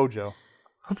picked Gojo.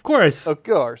 Of course. Of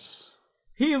course.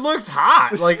 He looked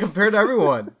hot, like compared to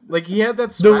everyone. Like he had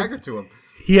that swagger to him.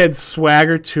 He had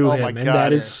swagger to Oh him, my and God,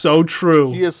 that is yeah. so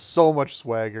true. He has so much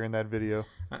swagger in that video,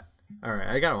 All right,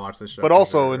 I gotta watch this show. but for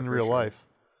also sure, in for real sure. life.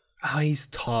 Oh, he's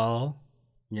tall.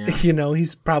 Yeah,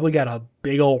 He's probably got a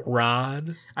big old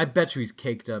rod. I bet you he's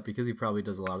caked up because he probably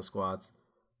does a lot of squats.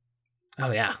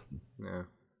 Oh, yeah. Yeah,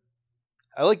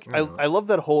 I love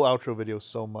that whole outro video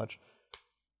so much.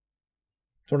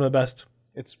 It's one of the best.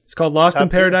 It's It's called Lost Top in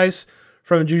tier. Paradise.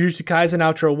 from Jujutsu Kaisen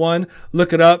Outro 1.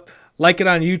 Look it up. Like it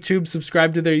on YouTube.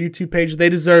 Subscribe to their YouTube page. They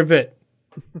deserve it.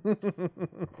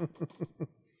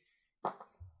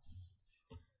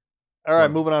 All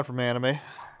right, moving on from anime.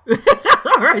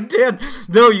 All right, Dan.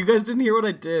 No, you guys didn't hear what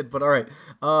I did, but all right.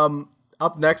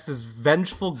 Up next is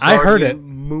Vengeful Guardian I heard it.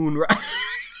 Moonrise.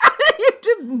 You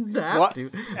didn't have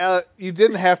to. You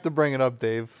didn't have to bring it up,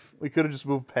 Dave. We could have just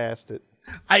moved past it.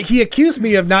 He accused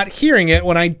me of not hearing it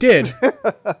when I did.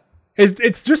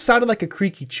 It's just sounded like a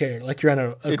creaky chair, like you're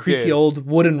on a creaky did. old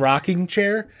wooden rocking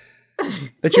chair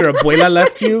that your abuela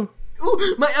left you.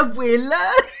 Ooh, my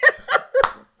abuela.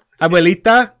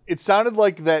 Abuelita? It sounded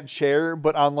like that chair,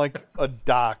 but on like a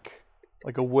dock,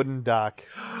 like a wooden dock.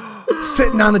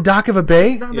 Sitting on the dock of a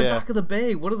bay? On the Yeah. dock of the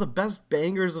bay. One of the best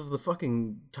bangers of the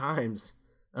fucking times.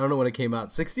 I don't know when it came out.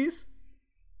 60s?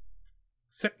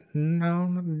 Sitting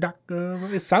on the dock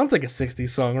of a... It sounds like a 60s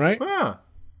song, right? Yeah.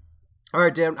 All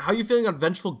right, Dan, how you feeling on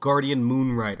Vengeful Guardian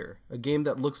Moonrider? A game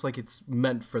that looks like it's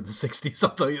meant for the 60s, I'll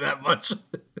tell you that much.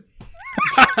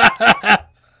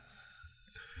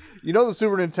 You know, the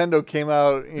Super Nintendo came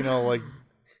out, like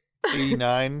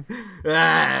 89.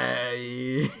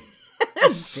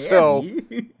 So,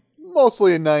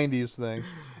 mostly a 90s thing.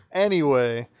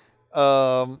 Anyway,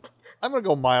 I'm going to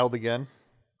go mild again.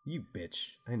 You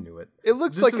bitch. I knew it. It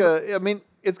looks This like is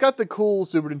it's got the cool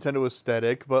Super Nintendo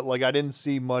aesthetic, but like I didn't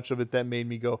see much of it that made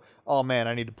me go, oh man,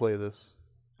 I need to play this.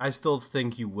 I still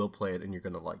think you will play it and you're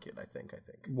going to like it, I think.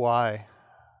 Why?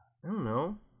 I don't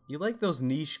know. You like those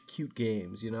niche, cute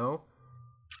games, you know?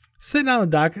 Sitting on the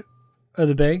dock of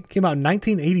the bay came out in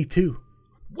 1982.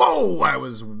 Whoa, I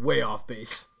was way off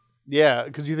base. Yeah,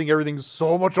 because you think everything's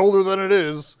so much older than it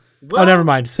is. Well, Oh, never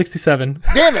mind. 67.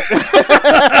 Damn it!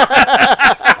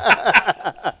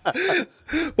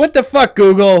 What the fuck,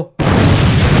 Google?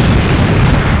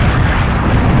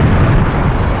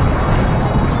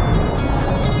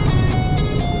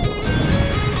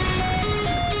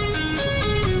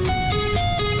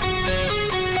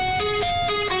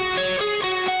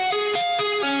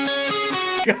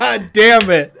 God damn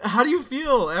it. How do you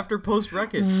feel after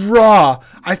post-wreckage? Raw.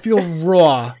 I feel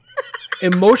raw.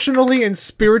 Emotionally and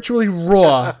spiritually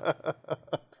raw.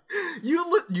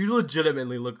 You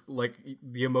legitimately look like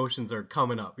the emotions are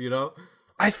coming up, you know?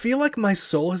 I feel like my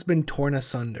soul has been torn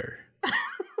asunder.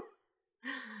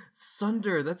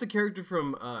 Sunder, that's a character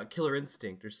from Killer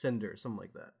Instinct or Cinder, something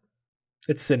like that.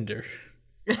 It's Cinder.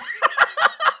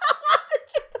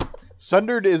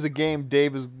 Sundered is a game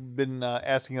Dave has been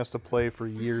asking us to play for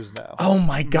years now. Oh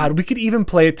my god, we could even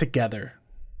play it together.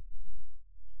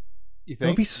 You It would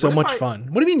think? be so What if much I- fun.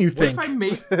 What do you mean you think? What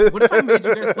if I made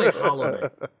you guys play Hollow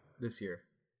Knight this year?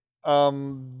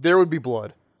 There would be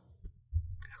blood.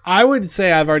 I would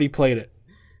say I've already played it,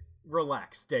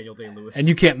 Relax, Daniel Day-Lewis. and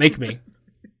you can't make me.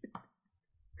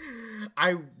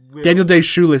 I will. Daniel Day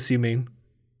Shoeless, you mean?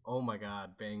 Oh my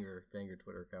god, banger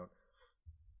Twitter account.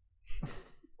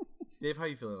 Dave, how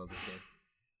you feeling on this game?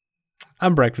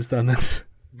 I'm breakfast on this.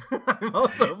 I'm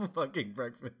also fucking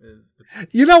breakfast.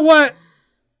 You know what?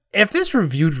 If this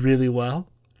reviewed really well,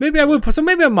 maybe I would. So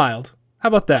maybe I'm mild. How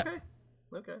about that?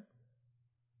 Okay.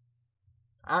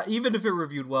 Even if it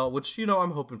reviewed well, which,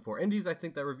 I'm hoping for. Indies, I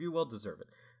think that review well deserve it.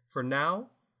 For now,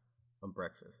 I'm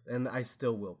breakfast. And I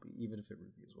still will be, even if it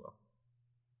reviews well.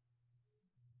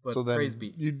 But So then praise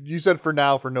be. you said for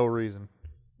now for no reason.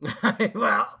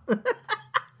 Well.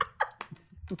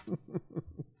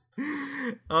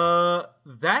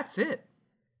 That's it.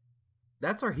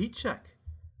 That's our heat check.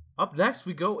 Up next,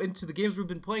 we go into the games we've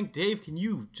been playing. Dave, can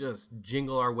you just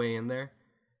jingle our way in there?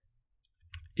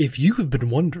 If you have been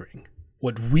wondering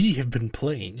what we have been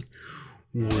playing,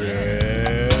 well, Here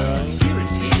it is. Here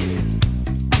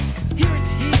it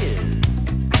is.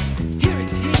 Here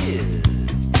it is.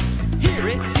 Here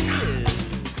it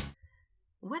is.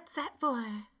 What's that for?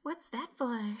 What's that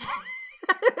for?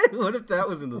 What if that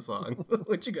was in the song?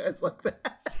 Would you guys like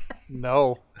that?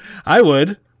 No. I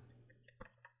would.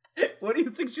 What do you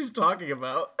think she's talking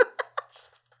about?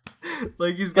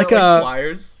 Like he's got Like a-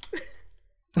 pliers.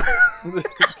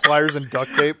 Pliers and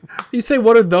duct tape. You say,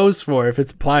 what are those for if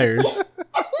it's pliers?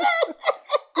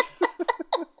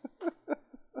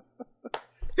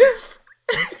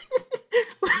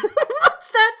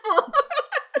 What's that for?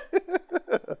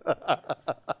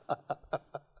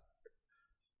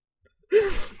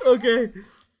 Okay.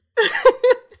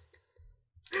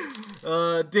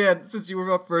 Dan, since you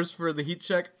were up first for the heat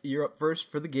check, you're up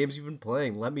first for the games you've been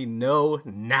playing. Let me know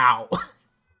now.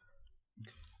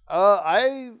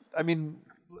 I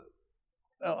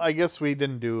guess we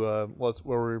didn't do what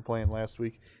we were playing last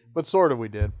week, but sort of we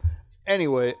did.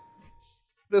 Anyway,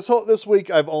 this week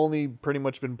I've only pretty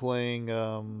much been playing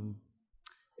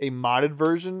a modded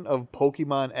version of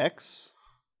Pokemon X.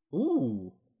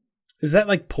 Ooh. Is that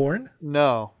like porn?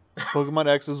 No, Pokemon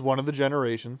X is one of the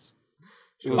generations.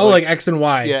 It was Oh, like X and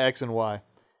Y. yeah, X and Y.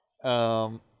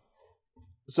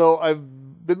 So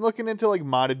I've been looking into like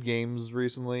modded games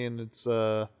recently, and it's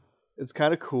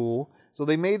kind of cool. So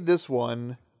they made this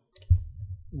one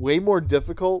way more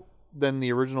difficult than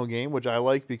the original game, which I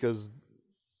like because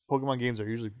Pokemon games are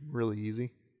usually really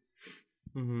easy.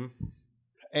 Mm-hmm.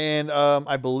 And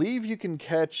I believe you can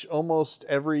catch almost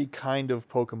every kind of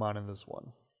Pokemon in this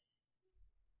one.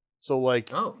 So like,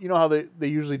 you know how they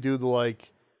usually do the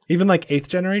like, Even like 8th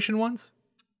generation ones?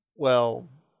 well,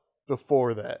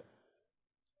 before that.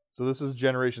 So this is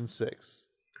Generation 6.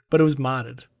 But it was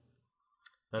modded.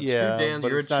 That's Yeah, true, Dan. but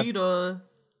You're a it's not- cheetah.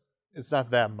 It's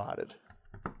not that modded.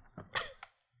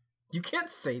 You can't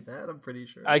say that, I'm pretty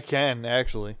sure. I can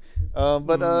actually,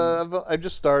 but I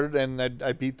just started and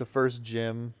I beat the first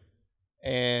gym,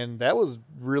 and that was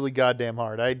really goddamn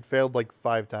hard. I failed like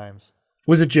 5 times.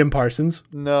 Was it Jim Parsons?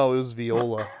 No, it was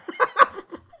Viola.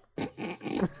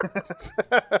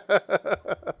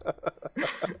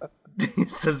 He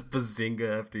says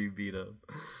bazinga after you beat him.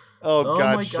 Oh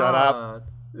God, my shut up.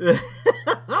 God.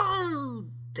 Oh,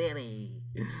 Danny.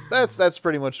 That's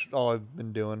pretty much all I've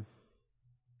been doing.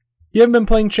 You haven't been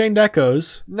playing Chained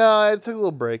Echoes. No, I took a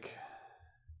little break.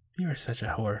 You are such a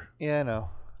whore. Yeah, I know.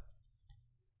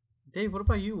 Dave, what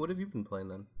about you? What have you been playing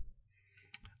then?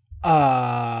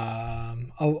 A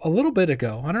little bit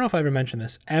ago, I don't know if I ever mentioned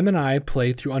this, Em and I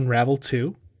played through Unravel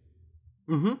 2,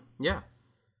 Mm-hmm. Yeah.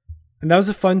 and that was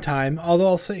a fun time.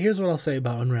 Although here's what I'll say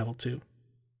about Unravel 2.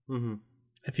 Mm-hmm.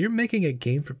 If you're making a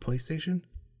game for PlayStation,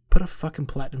 put a fucking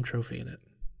platinum trophy in it.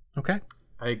 Okay?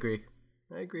 I agree.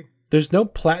 There's no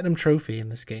platinum trophy in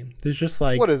this game. There's just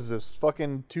like, What is this?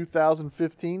 Fucking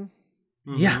 2015?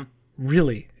 yeah,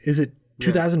 really? Is it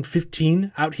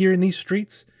 2015 out here in these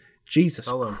streets? Jesus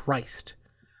Tell 'em. Christ.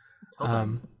 Tell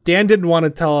them. Dan didn't want to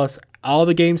tell us all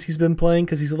the games he's been playing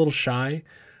because he's a little shy.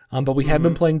 But we have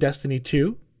been playing Destiny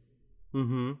 2.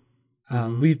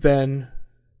 Mm-hmm. We've been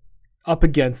up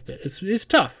against it. It's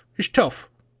tough. It's tough.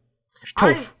 It's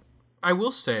tough. I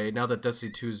will say, now that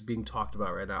Destiny 2 is being talked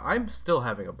about right now, I'm still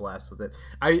having a blast with it.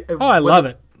 I love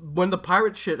it. When the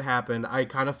pirate shit happened, I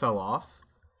kind of fell off.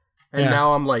 And Yeah.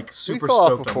 now I'm like super fell off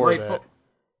stoked. before I'm that.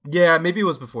 Yeah, maybe it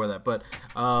was before that, but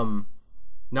now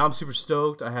I'm super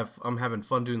stoked. I'm having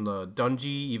fun doing the dungeon,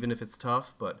 even if it's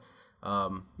tough. But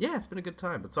yeah, it's been a good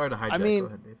time. But sorry to hijack. I mean, Go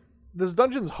ahead, Dave. this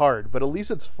dungeon's hard, but at least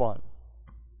it's fun.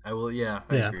 I will. Yeah,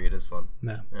 I Yeah. agree. It is fun.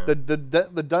 Yeah. Yeah.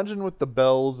 The dungeon with the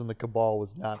bells and the cabal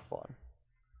was not fun.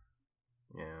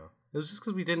 Yeah. It was just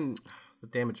because we didn't. The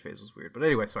damage phase was weird. But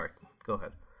anyway, sorry. Go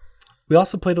ahead. We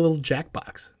also played a little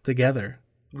Jackbox together.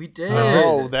 We did.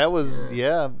 Oh, that was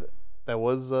that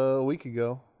was a week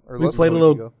ago. Or We less played a than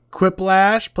little week ago.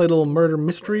 Quiplash, played a little Murder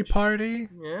Mystery Party.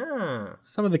 Yeah.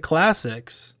 Some of the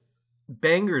classics.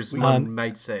 Bangers, one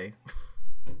might say.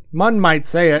 Mun might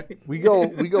say it. We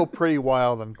go pretty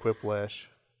wild on Quiplash.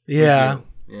 Yeah.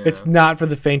 Yeah. It's not for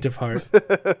the faint of heart.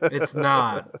 It's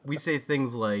not. We say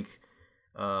things like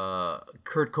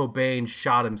Kurt Cobain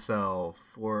shot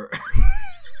himself, or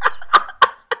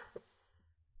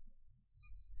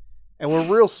And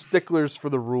we're real sticklers for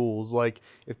the rules. Like,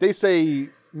 if they say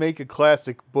make a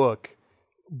classic book,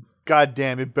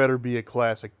 goddamn, it better be a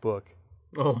classic book.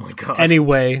 oh my god.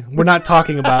 Anyway, we're not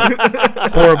talking about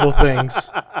horrible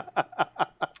things.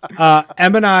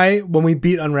 Em and I, when we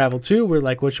beat Unravel 2, we were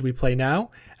like, what should we play now?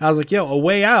 And I was like, yo, A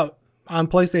Way Out on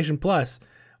PlayStation Plus.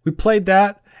 We played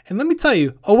that, and let me tell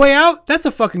you, A Way Out, that's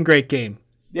a fucking great game.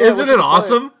 Yeah, Isn't we it should play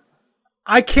awesome?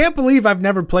 I can't believe I've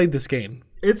never played this game.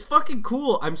 It's fucking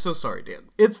cool. I'm so sorry, Dan.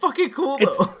 It's fucking cool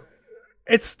though.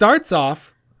 It starts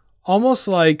off almost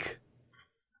like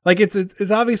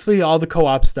it's obviously all the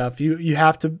co-op stuff. You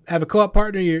have to have a co-op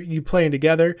partner. You playing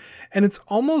together, and it's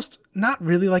almost not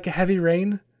really like a Heavy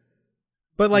Rain,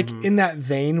 but like in that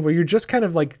vein where you're just kind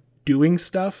of like doing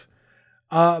stuff.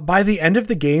 By the end of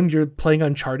the game, you're playing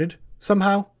Uncharted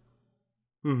somehow.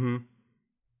 Mm-hmm.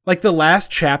 Like the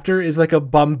last chapter is like a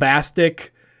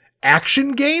bombastic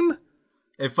action game.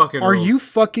 It fucking Are rules. you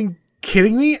fucking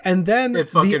kidding me? And then It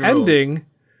fucking the rules. ending.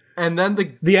 And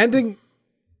then The ending.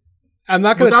 I'm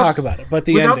not going to talk about it, but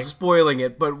the without ending. spoiling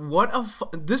it, but what a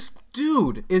this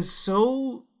dude is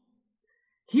so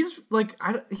he's like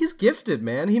he's gifted,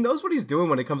 man. He knows what he's doing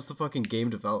when it comes to fucking game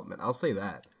development. I'll say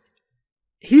that.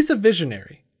 He's a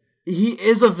visionary. He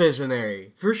is a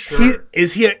visionary for sure.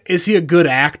 Is he a good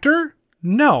actor?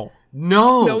 No.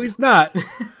 no, No, he's not.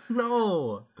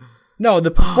 no. No,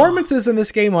 the performances in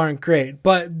this game aren't great,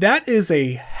 but that is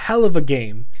a hell of a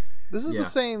game. This is Yeah. the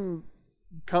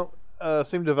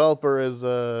same developer as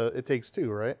It Takes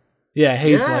Two, right? Yeah,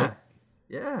 Hazelight.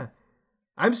 Yeah.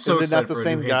 I'm so Is it excited not the for a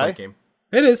same new guy? Hazelight game.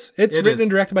 It is. It's It written is. and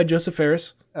directed by Joseph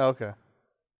Ferris, Oh, okay.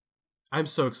 I'm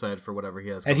so excited for whatever he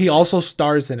has. and coming. he also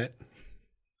stars in it.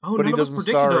 Oh, But none he of us doesn't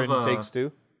predicted star of, in Takes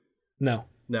Two. No.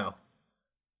 No.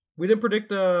 We didn't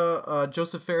predict a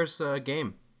Joseph Ferris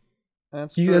game.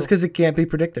 That's true. That's because it can't be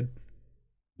predicted.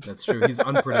 That's true. He's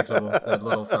unpredictable, that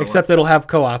little fella. Except it'll have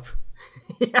co-op.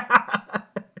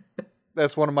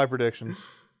 That's one of my predictions.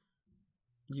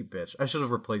 You bitch. I should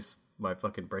have replaced my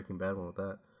fucking Breaking Bad one with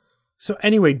that. So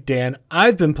anyway, Dan,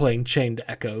 I've been playing Chained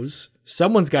Echoes.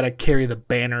 Someone's got to carry the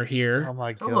banner Oh here.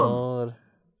 my Tell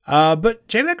god. But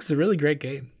Chained Echoes is a really great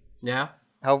game. Yeah?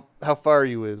 How far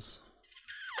you is?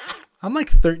 I'm like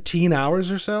 13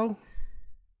 hours or so.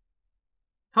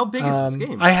 How big is this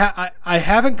game? I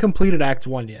haven't completed Act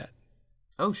 1 yet.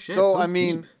 Oh shit. So, I it's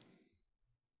mean, deep.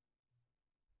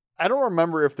 I don't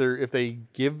remember if they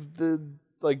give the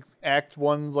like act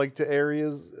ones like to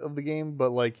areas of the game,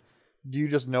 but like, do you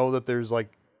just know that there's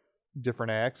like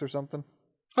different acts or something?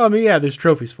 Oh, I mean, yeah, there's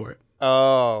trophies for it.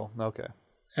 Oh, okay.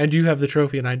 And you have the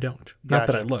trophy and I don't. Not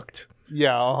that I Gotcha. looked.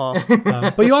 Yeah,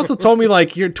 uh-huh. But you also told me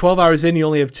like you're 12 hours in, you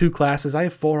only have 2 classes. I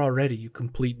have 4 already, you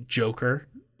complete joker.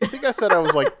 I think I said I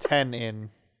was like 10 in. You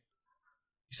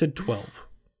said 12.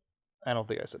 I don't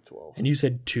think I said 12. And you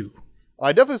said 2.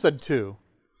 I definitely said 2.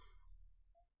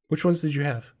 Which ones did you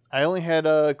have? I only had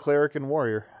cleric and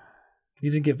warrior.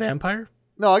 You didn't get vampire?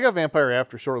 No, I got vampire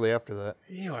shortly after that.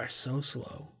 You are so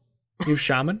slow. You have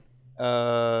shaman?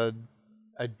 I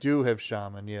do have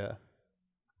shaman, yeah.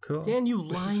 Cool. Dan, you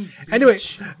lying. Anyway,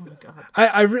 bitch. Oh my god.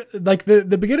 I like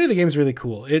the beginning of the game is really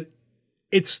cool.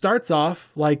 It starts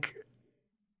off like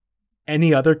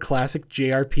any other classic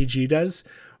JRPG does,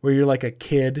 where you're like a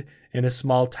kid in a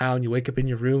small town. You wake up in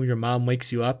your room, your mom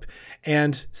wakes you up,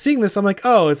 and seeing this, I'm like,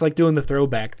 oh, it's like doing the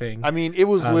throwback thing. I mean, it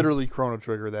was literally Chrono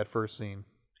Trigger, that first scene.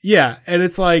 Yeah, and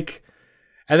it's like,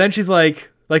 and then she's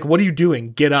like, what are you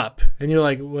doing? Get up. And you're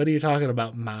like, what are you talking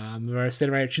about, Mom? And I'm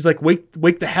standing right. She's like,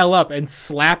 wake the hell up, and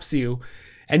slaps you,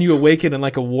 and you awaken in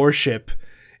like a warship,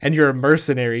 and you're a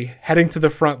mercenary heading to the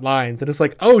front lines. And it's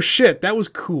like, oh shit, that was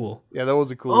cool. Yeah, that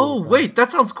was a cool. Oh little thing. wait,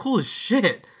 that sounds cool as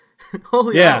shit.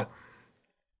 Holy Yeah. hell.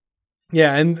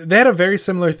 Yeah, and they had a very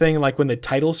similar thing, like when the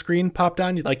title screen popped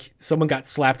on, like someone got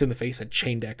slapped in the face at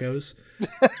Chained Echoes.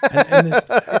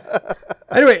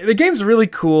 Anyway, the game's really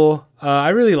cool. I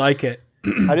really like it.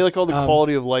 How do you like all the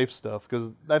quality of life stuff?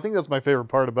 Because I think that's my favorite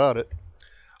part about it.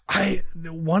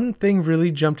 One thing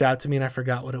really jumped out to me, and I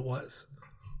forgot what it was.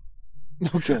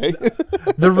 Okay.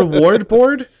 The reward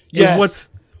board Yes.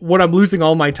 is what I'm losing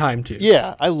all my time to.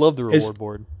 Yeah, I love the Is- reward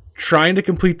board. Trying to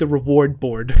complete the reward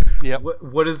board. Yep.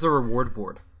 What is the reward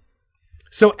board?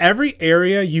 So every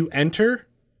area you enter,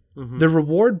 the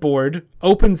reward board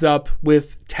opens up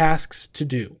with tasks to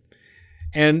do.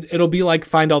 And it'll be like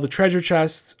find all the treasure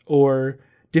chests, or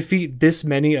defeat this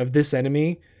many of this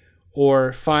enemy,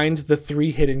 or find the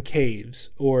 3 hidden caves,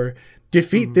 or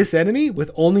defeat this enemy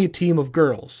with only a team of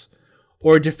girls,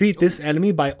 or defeat this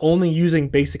enemy by only using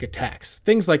basic attacks.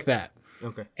 Things like that.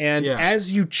 Okay. And Yeah.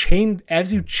 as you chain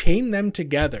them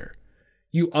together,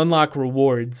 you unlock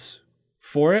rewards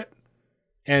for it.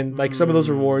 And like some of those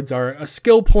rewards are a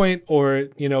skill point, or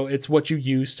it's what you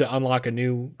use to unlock a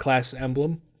new class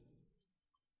emblem.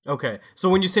 Okay. So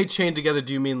when you say chain together,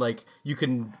 do you mean like you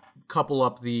can couple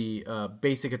up the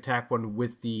basic attack one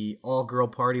with the all girl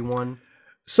party one?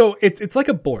 So it's like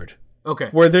a board Okay.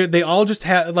 where they all just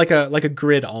have like a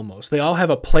grid almost. They all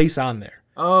have a place on there.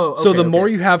 Oh, okay, So the okay. more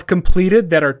you have completed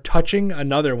that are touching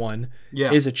another one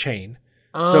Yeah. is a chain.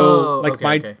 Oh, so like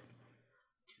okay.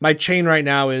 my chain right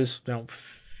now is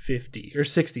 50 or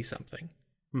 60 something.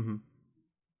 Mm-hmm.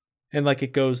 And like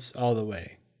it goes all the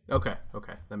way. Okay,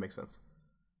 that makes sense.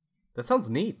 That sounds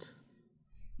neat.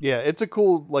 Yeah, it's a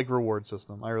cool like reward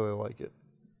system. I really like it.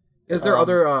 Is there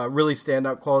other really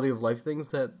standout quality of life things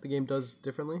that the game does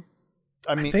differently?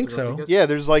 I mean, think so. Yeah,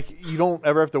 there's like you don't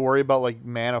ever have to worry about like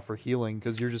mana for healing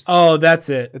because you're just Oh, that's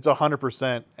it. it's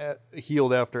 100%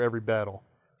 healed after every battle.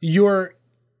 Your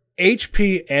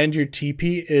HP and your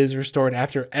TP is restored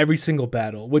after every single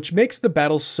battle, which makes the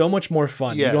battles so much more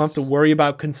fun. You don't have Yes. to worry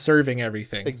about conserving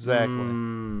everything. Exactly.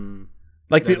 Mm,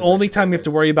 Like the That is only actually time you have to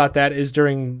nice. worry about that is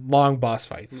during long boss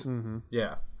fights.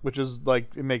 yeah. Which is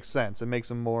like it makes sense. It makes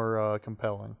them more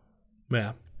compelling.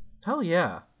 Yeah. Hell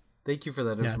yeah. Thank you for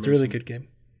that information. Yeah, it's a really good game.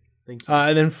 Thank you.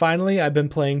 And then finally, I've been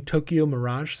playing Tokyo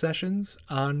Mirage Sessions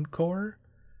on Core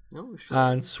Oh, sure.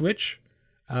 on Switch.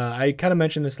 I kind of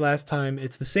mentioned this last time.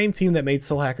 It's the same team that made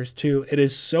Soul Hackers 2. It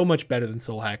is so much better than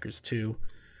Soul Hackers 2.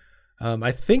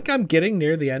 I think I'm getting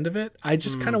near the end of it. I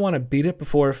just kind of want to beat it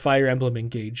before Fire Emblem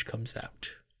Engage comes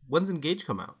out. When's Engage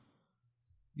come out?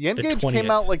 The Engage came 20th.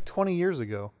 out like 20 years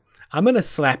ago. I'm going to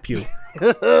slap you.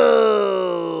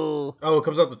 Oh, Oh, it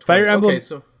comes out the 20th. Fire Emblem- Okay,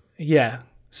 so Yeah.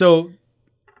 So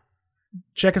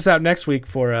check us out next week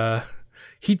for a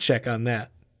heat check on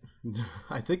that.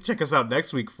 I think check us out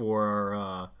next week for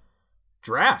our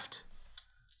draft.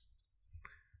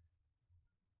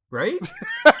 Right?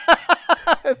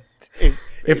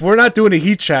 If we're not doing a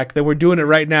heat check, then we're doing it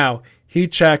right now.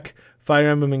 Heat check, Fire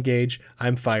Emblem Engage.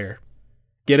 I'm Fire.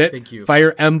 Get it? Thank you.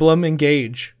 Fire Emblem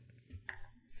Engage.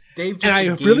 Dave just And I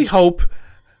engaged. really hope.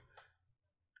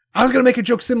 I was gonna make a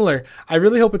joke similar. I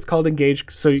really hope it's called Engage,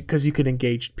 so because you can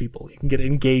engage people, you can get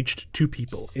engaged to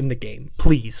people in the game.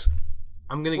 Please.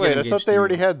 I'm gonna get wait, I engaged. thought they to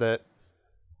already you. had that.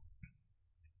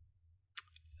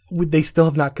 They still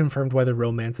have not confirmed whether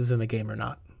romance is in the game or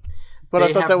not. But They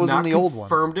I thought have that was in not the old ones.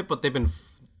 confirmed it, but they've been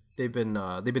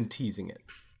teasing it.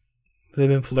 They've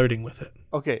been flirting with it.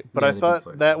 Okay, but Yeah, I they did thought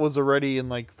flirt. that was already in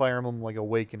like Fire Emblem like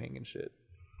Awakening and shit.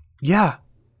 Yeah.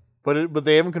 But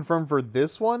they haven't confirmed for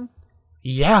this one?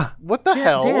 Yeah. What the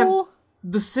hell? Dan,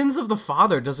 the sins of the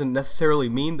father doesn't necessarily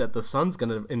mean that the son's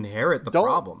gonna inherit the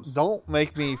problems. Don't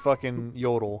make me fucking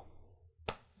yodel.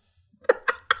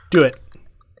 Do it.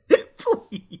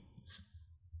 Please.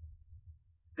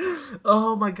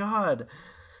 Oh my god.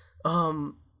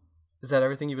 Is that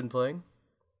everything you've been playing?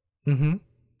 Mm-hmm.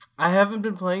 I haven't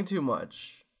been playing too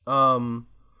much. I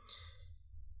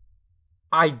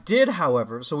did,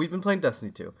 however, so we've been playing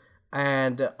Destiny 2.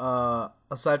 And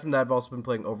aside from that, I've also been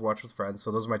playing Overwatch with friends. So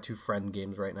those are my two friend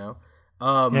games right now.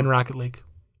 And Rocket League.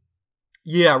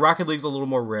 Yeah, Rocket League's a little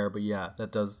more rare, but yeah,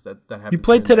 that happens. You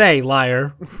played here and today,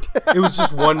 liar. there. It was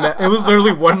just one match. It was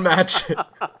literally one match.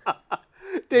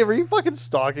 Dave, are you fucking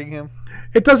stalking him?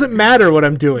 It doesn't matter what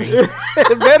I'm doing.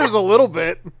 It matters a little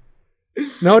bit.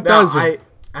 No, it Now, doesn't.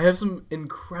 I have some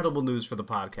incredible news for the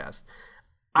podcast.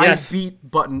 Yes. I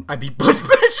beat button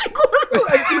mashing.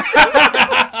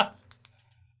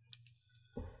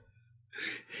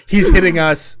 He's hitting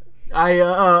us.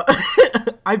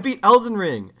 I beat Elden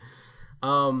Ring.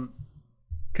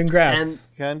 Congrats.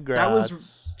 Congrats. That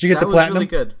was Did you get the was platinum? really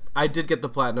good. I did get the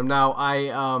platinum. Now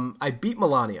I beat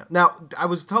Melania. Now I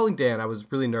was telling Dan I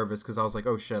was really nervous because I was like,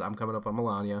 oh shit, I'm coming up on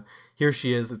Melania. Here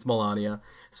she is. It's Melania.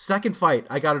 Second fight,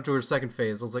 I got her to her second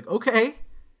phase. I was like, okay,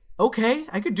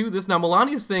 I could do this. Now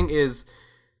Melania's thing is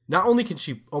not only can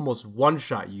she almost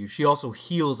one-shot you, she also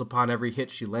heals upon every hit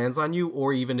she lands on you,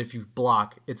 or even if you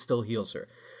block, it still heals her.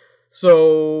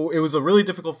 So it was a really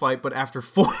difficult fight, but after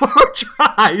 4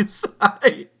 tries,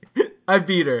 I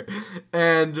beat her.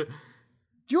 And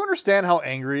Do you understand how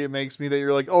angry it makes me that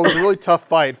you're like, oh, it was a really tough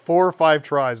fight, 4 or 5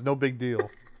 tries, no big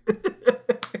deal.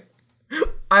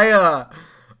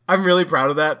 I'm really proud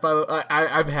of that. By the way,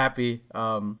 I'm happy.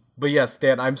 But yes,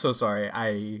 Dan, I'm so sorry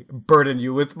I burdened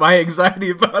you with my anxiety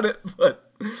about it,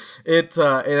 but it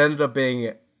ended up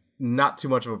being not too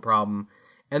much of a problem.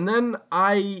 And then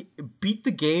I beat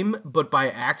the game, but by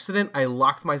accident, I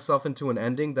locked myself into an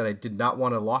ending that I did not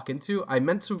want to lock into. I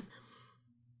meant to.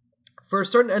 For a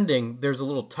certain ending, there's a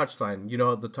little touch sign. You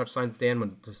know the touch signs stand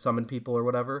when to summon people or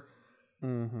whatever.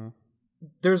 Mm-hmm.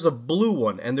 There's a blue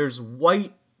one, and there's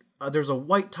white. There's a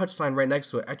white touch sign right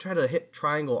next to it. I tried to hit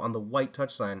triangle on the white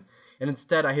touch sign, and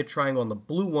instead I hit triangle on the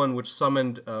blue one, which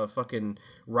summoned fucking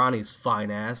Ronnie's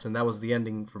fine ass, and that was the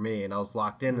ending for me, and I was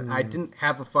locked in. I didn't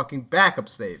have a fucking backup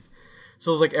save.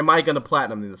 So I was like, am I going to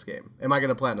platinum this game? And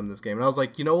I was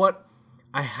like, you know what?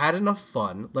 I had enough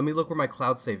fun. Let me look where my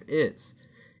cloud save is.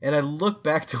 And I look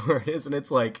back to where it is, and it's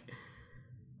like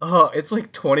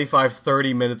 25,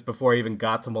 30 minutes before I even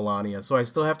got to Melania. So I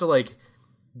still have to, like,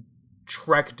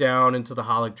 trek down into the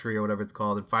Holic Tree or whatever it's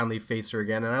called and finally face her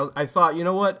again. And I thought, you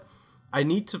know what? I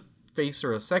need to face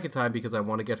her a second time because I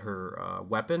want to get her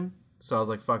weapon. So I was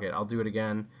like, fuck it, I'll do it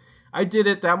again. I did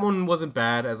it. That one wasn't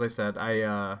bad. As I said,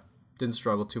 I didn't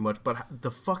struggle too much. But the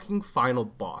fucking final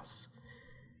boss...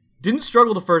 Didn't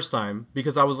struggle the first time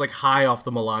because I was like high off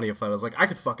the Melania fight. I was like, I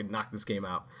could fucking knock this game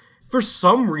out. For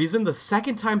some reason, the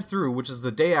second time through, which is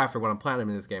the day after when I'm platinum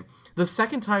in this game, the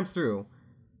second time through,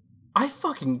 I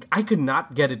could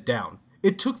not get it down.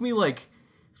 It took me like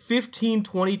 15,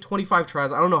 20, 25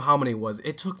 tries. I don't know how many it was.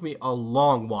 It took me a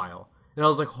long while. And I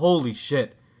was like, holy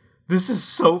shit, this is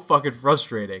so fucking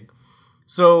frustrating.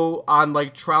 So on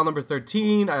like trial number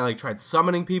 13, I like tried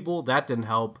summoning people. That didn't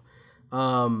help.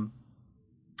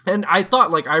 And I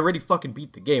thought, like, I already fucking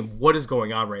beat the game. What is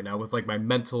going on right now with, like, my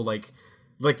mental, like,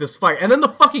 like this fight, and then the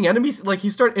fucking enemies, like he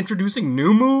started introducing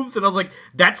new moves, and I was like,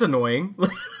 that's annoying.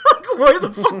 Like, where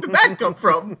the fuck did that come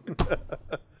from?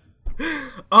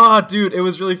 Oh, dude, it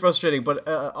was really frustrating, but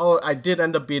I did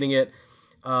end up beating it.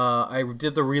 I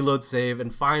did the reload save,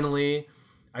 and finally,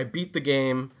 I beat the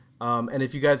game. And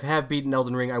if you guys have beaten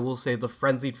Elden Ring, I will say the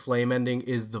Frenzied Flame ending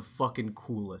is the fucking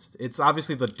coolest. It's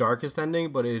obviously the darkest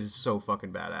ending, but it is so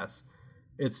fucking badass.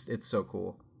 It's so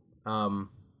cool.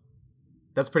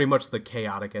 That's pretty much the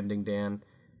chaotic ending, Dan.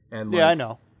 And Yeah, like, I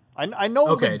know. I know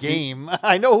Okay, the game.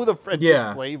 I know who the French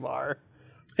Yeah. Flame are.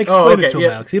 Explain okay, it to him,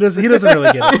 yeah. Alex. He doesn't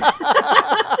really get it.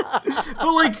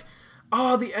 But like,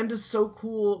 oh, the end is so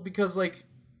cool because like,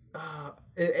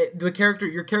 your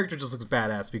character just looks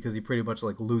badass because he pretty much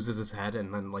like loses his head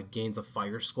and then like gains a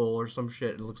fire skull or some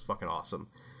shit. It looks fucking awesome.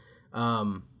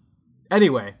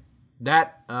 Anyway,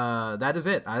 that is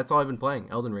it. That's all I've been playing.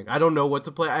 Elden Ring. I don't know what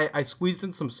to play. I squeezed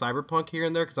in some Cyberpunk here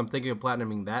and there because I'm thinking of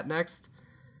platinuming that next.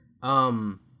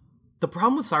 The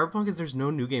problem with Cyberpunk is there's no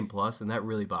New Game Plus, and that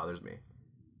really bothers me.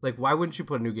 Like, why wouldn't you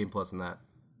put a New Game Plus in that?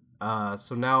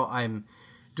 So now I'm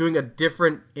doing a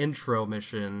different intro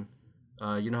mission.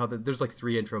 You know how there's like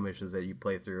 3 intro missions that you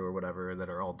play through or whatever that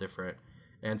are all different.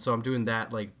 And so I'm doing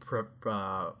that like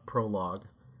prologue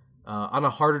on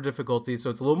a harder difficulty, so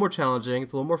it's a little more challenging,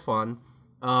 it's a little more fun.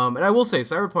 And I will say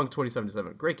Cyberpunk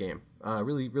 2077, great game.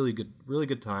 Really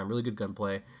good time, really good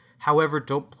gunplay. However,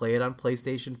 don't play it on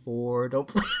PlayStation 4. Don't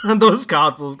play it on those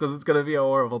consoles because it's going to be a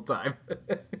horrible time.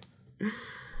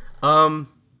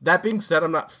 That being said,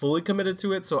 I'm not fully committed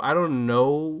to it, so I don't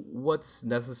know what's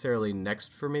necessarily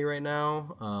next for me right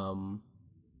now.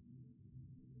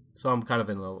 So I'm kind of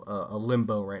in a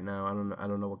limbo right now. I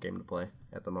don't know what game to play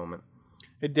at the moment.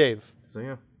 Hey, Dave. So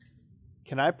yeah.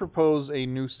 Can I propose a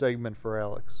new segment for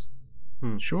Alex?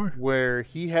 Sure. Where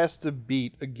he has to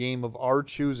beat a game of our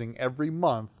choosing every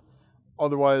month.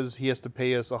 Otherwise, he has to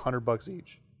pay us $100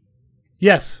 each.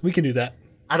 Yes, we can do that.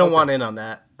 I don't want in on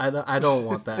that. I don't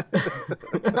want that.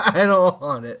 I don't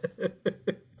want it.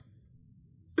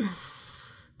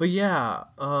 But yeah,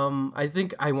 I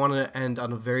think I want to end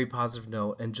on a very positive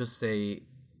note and just say,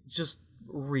 just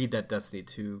read that Destiny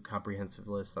 2 comprehensive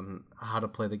list on how to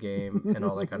play the game and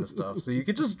all that kind of stuff. So you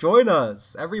could just join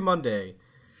us every Monday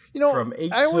from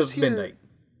 8 to midnight.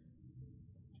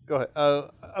 Go ahead.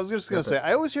 I was just going to say,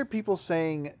 I always hear people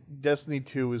saying Destiny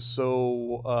 2 is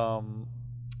so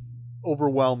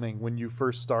overwhelming when you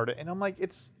first start it. And I'm like,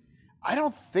 I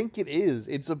don't think it is.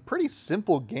 It's a pretty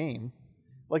simple game.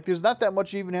 Like, there's not that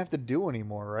much you even have to do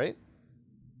anymore, right?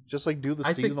 Just like do the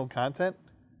seasonal content.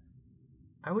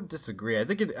 I would disagree. I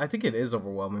think it is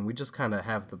overwhelming. We just kind of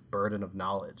have the burden of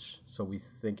knowledge, so we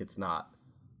think it's not.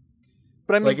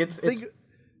 But I mean, like it's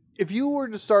if you were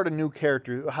to start a new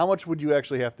character, how much would you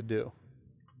actually have to do?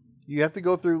 You have to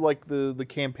go through like the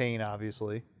campaign,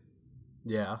 obviously.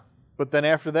 Yeah. But then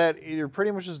after that, you're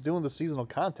pretty much just doing the seasonal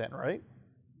content, right?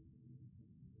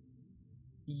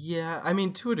 Yeah, I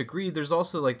mean, to a degree, there's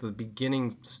also like the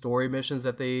beginning story missions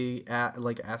that they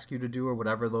like ask you to do or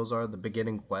whatever those are, the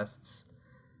beginning quests.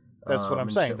 That's what I'm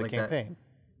saying, the like campaign. That.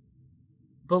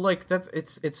 But like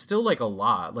it's still like a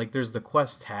lot. Like there's the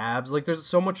quest tabs. Like there's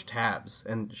so much tabs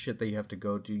and shit that you have to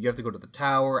go to. You have to go to the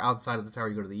tower. Outside of the tower,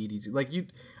 you go to the EDZ. Like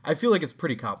I feel like it's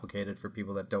pretty complicated for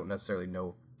people that don't necessarily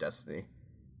know Destiny.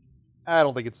 I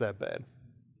don't think it's that bad.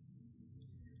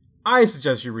 I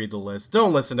suggest you read the list.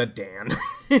 Don't listen to Dan.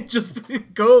 Just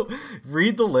go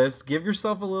read the list. Give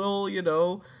yourself a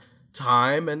little,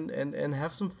 time and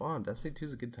have some fun. Destiny 2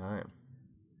 is a good time.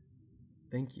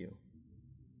 Thank you.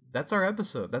 That's our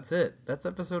episode. That's it. That's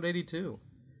episode 82.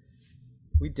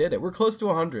 We did it. We're close to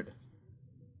 100.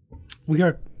 We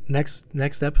are.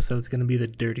 Next episode is going to be the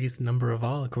dirtiest number of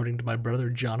all, according to my brother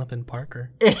Jonathan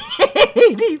Parker.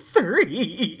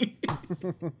 83.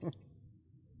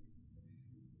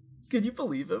 Can you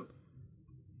believe him?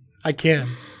 I can.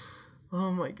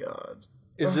 Oh my god.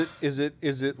 Is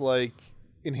it like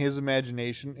in his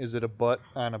imagination? Is it a butt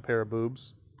on a pair of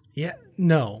boobs? Yeah.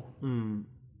 No.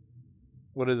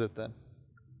 What is it then?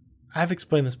 I've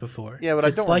explained this before. Yeah, but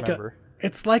I don't like remember.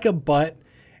 It's like a butt,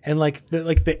 and like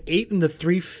the 8 and the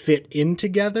 3 fit in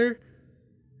together.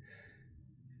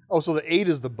 Oh, so the 8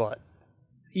 is the butt.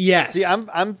 Yes. See,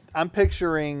 I'm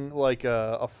picturing like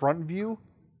a front view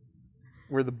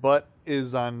where the butt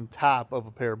is on top of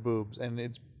a pair of boobs, and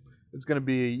it's going to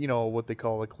be, what they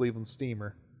call a Cleveland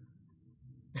steamer.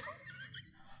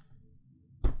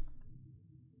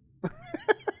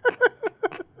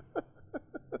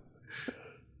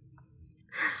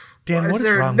 Dan, Why what is is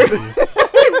there wrong a with you?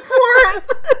 for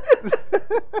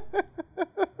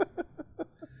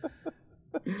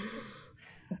it.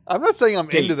 I'm not saying I'm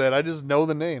Dave. into that. I just know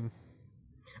the name.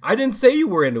 I didn't say you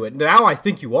were into it. Now I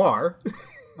think you are.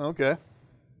 Okay.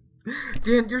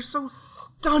 Dan, you're so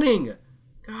stunning.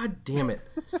 God damn it.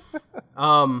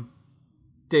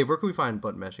 Dave, where can we find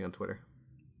Button Mashing on Twitter?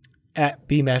 At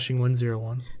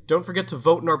bmashing101. Don't forget to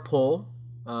vote in our poll.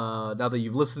 Now that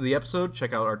you've listened to the episode,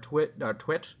 check out our twit,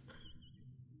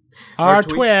 Our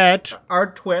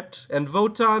tweet, and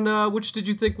vote on which did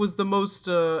you think was the most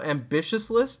ambitious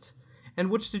list, and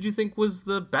which did you think was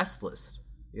the best list.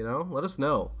 You know, let us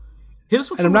know. Hit us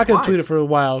with And some I'm not going to replies. tweet it for a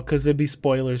while because it'd be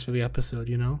spoilers for the episode,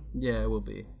 you know? Yeah, it will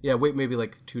be. Yeah, wait maybe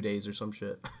like 2 days or some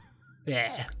shit.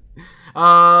 Yeah.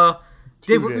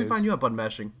 Dave, where can we days. find you on Button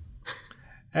Mashing?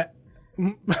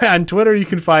 On Twitter, you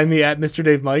can find me at Mr.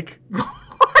 Dave Mike.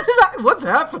 What's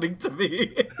happening to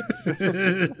me?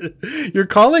 You're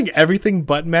calling everything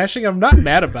button mashing? I'm not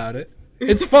mad about it.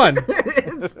 It's fun.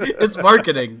 it's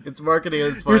marketing. It's marketing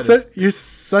at its You're, finest. you're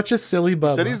such a silly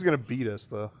bubba. Said he was gonna beat us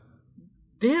though.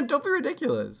 Dan, don't be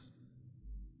ridiculous.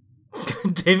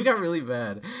 Dave got really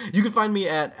bad. You can find me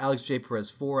at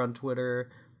AlexJPerez4 on Twitter.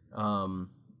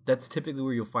 That's typically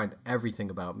where you'll find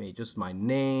everything about me. Just my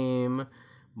name,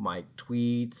 my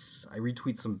tweets. I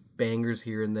retweet some bangers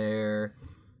here and there.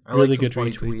 I Really like some good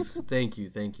funny retweets. tweets.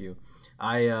 Thank you.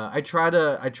 I try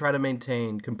to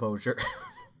maintain composure.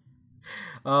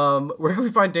 Where can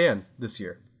we find Dan this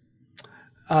year?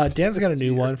 Dan's got a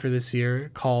new one for this year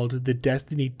called the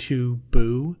Destiny 2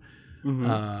 Boo.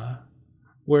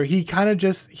 Where he kind of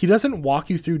he doesn't walk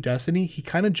you through Destiny. He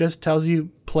kind of just tells you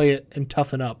play it and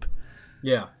toughen up.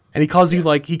 Yeah. And he calls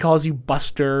you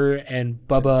Buster and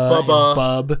Bubba and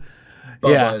Bub.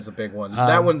 Bubba is a big one.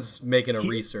 That one's making a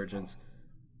resurgence.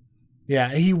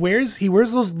 Yeah, he wears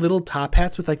those little top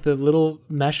hats with like the little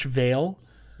mesh veil.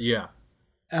 Yeah.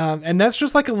 And that's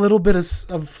just like a little bit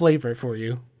of flavor for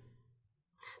you.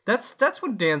 That's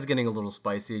when Dan's getting a little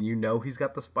spicy, and you know he's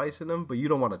got the spice in him, but you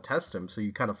don't want to test him, so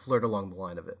you kind of flirt along the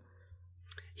line of it.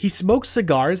 He smokes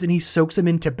cigars and he soaks them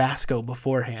in Tabasco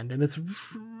beforehand, and it's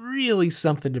really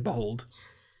something to behold.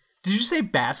 Did you say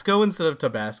Basco instead of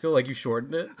Tabasco? Like you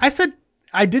shortened it? I said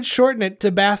I did shorten it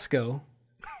Tabasco.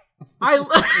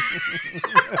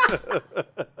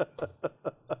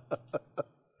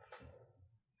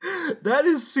 That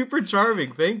is super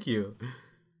charming. Thank you.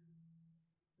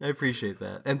 I appreciate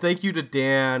that, and thank you to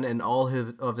Dan and all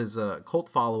of his cult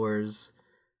followers.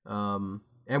 And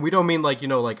we don't mean like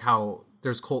like how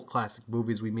there's cult classic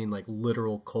movies. We mean like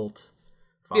literal cult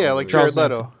followers. Yeah, like Jared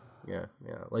Charles Leto. Yeah,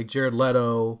 like Jared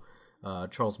Leto,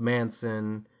 Charles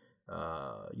Manson,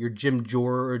 your Jim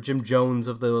Jones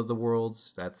of the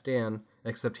worlds. That's Dan,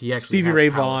 except he actually Stevie has Ray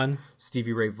power. Vaughan.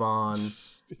 Stevie Ray Vaughan,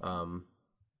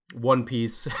 One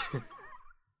Piece.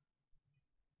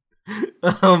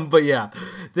 But yeah,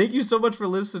 thank you so much for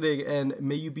listening, and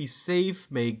may you be safe.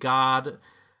 May God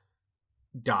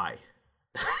die.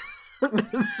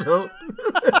 So,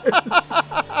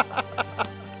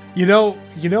 You know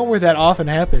where that often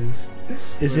happens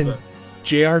is in that?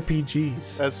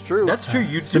 JRPGs. That's true. that's true.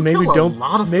 You So do maybe kill a don't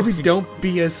lot of fucking don't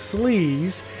be a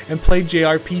sleaze and play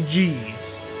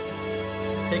JRPGs.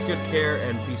 Take good care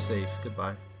and be safe.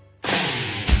 Goodbye.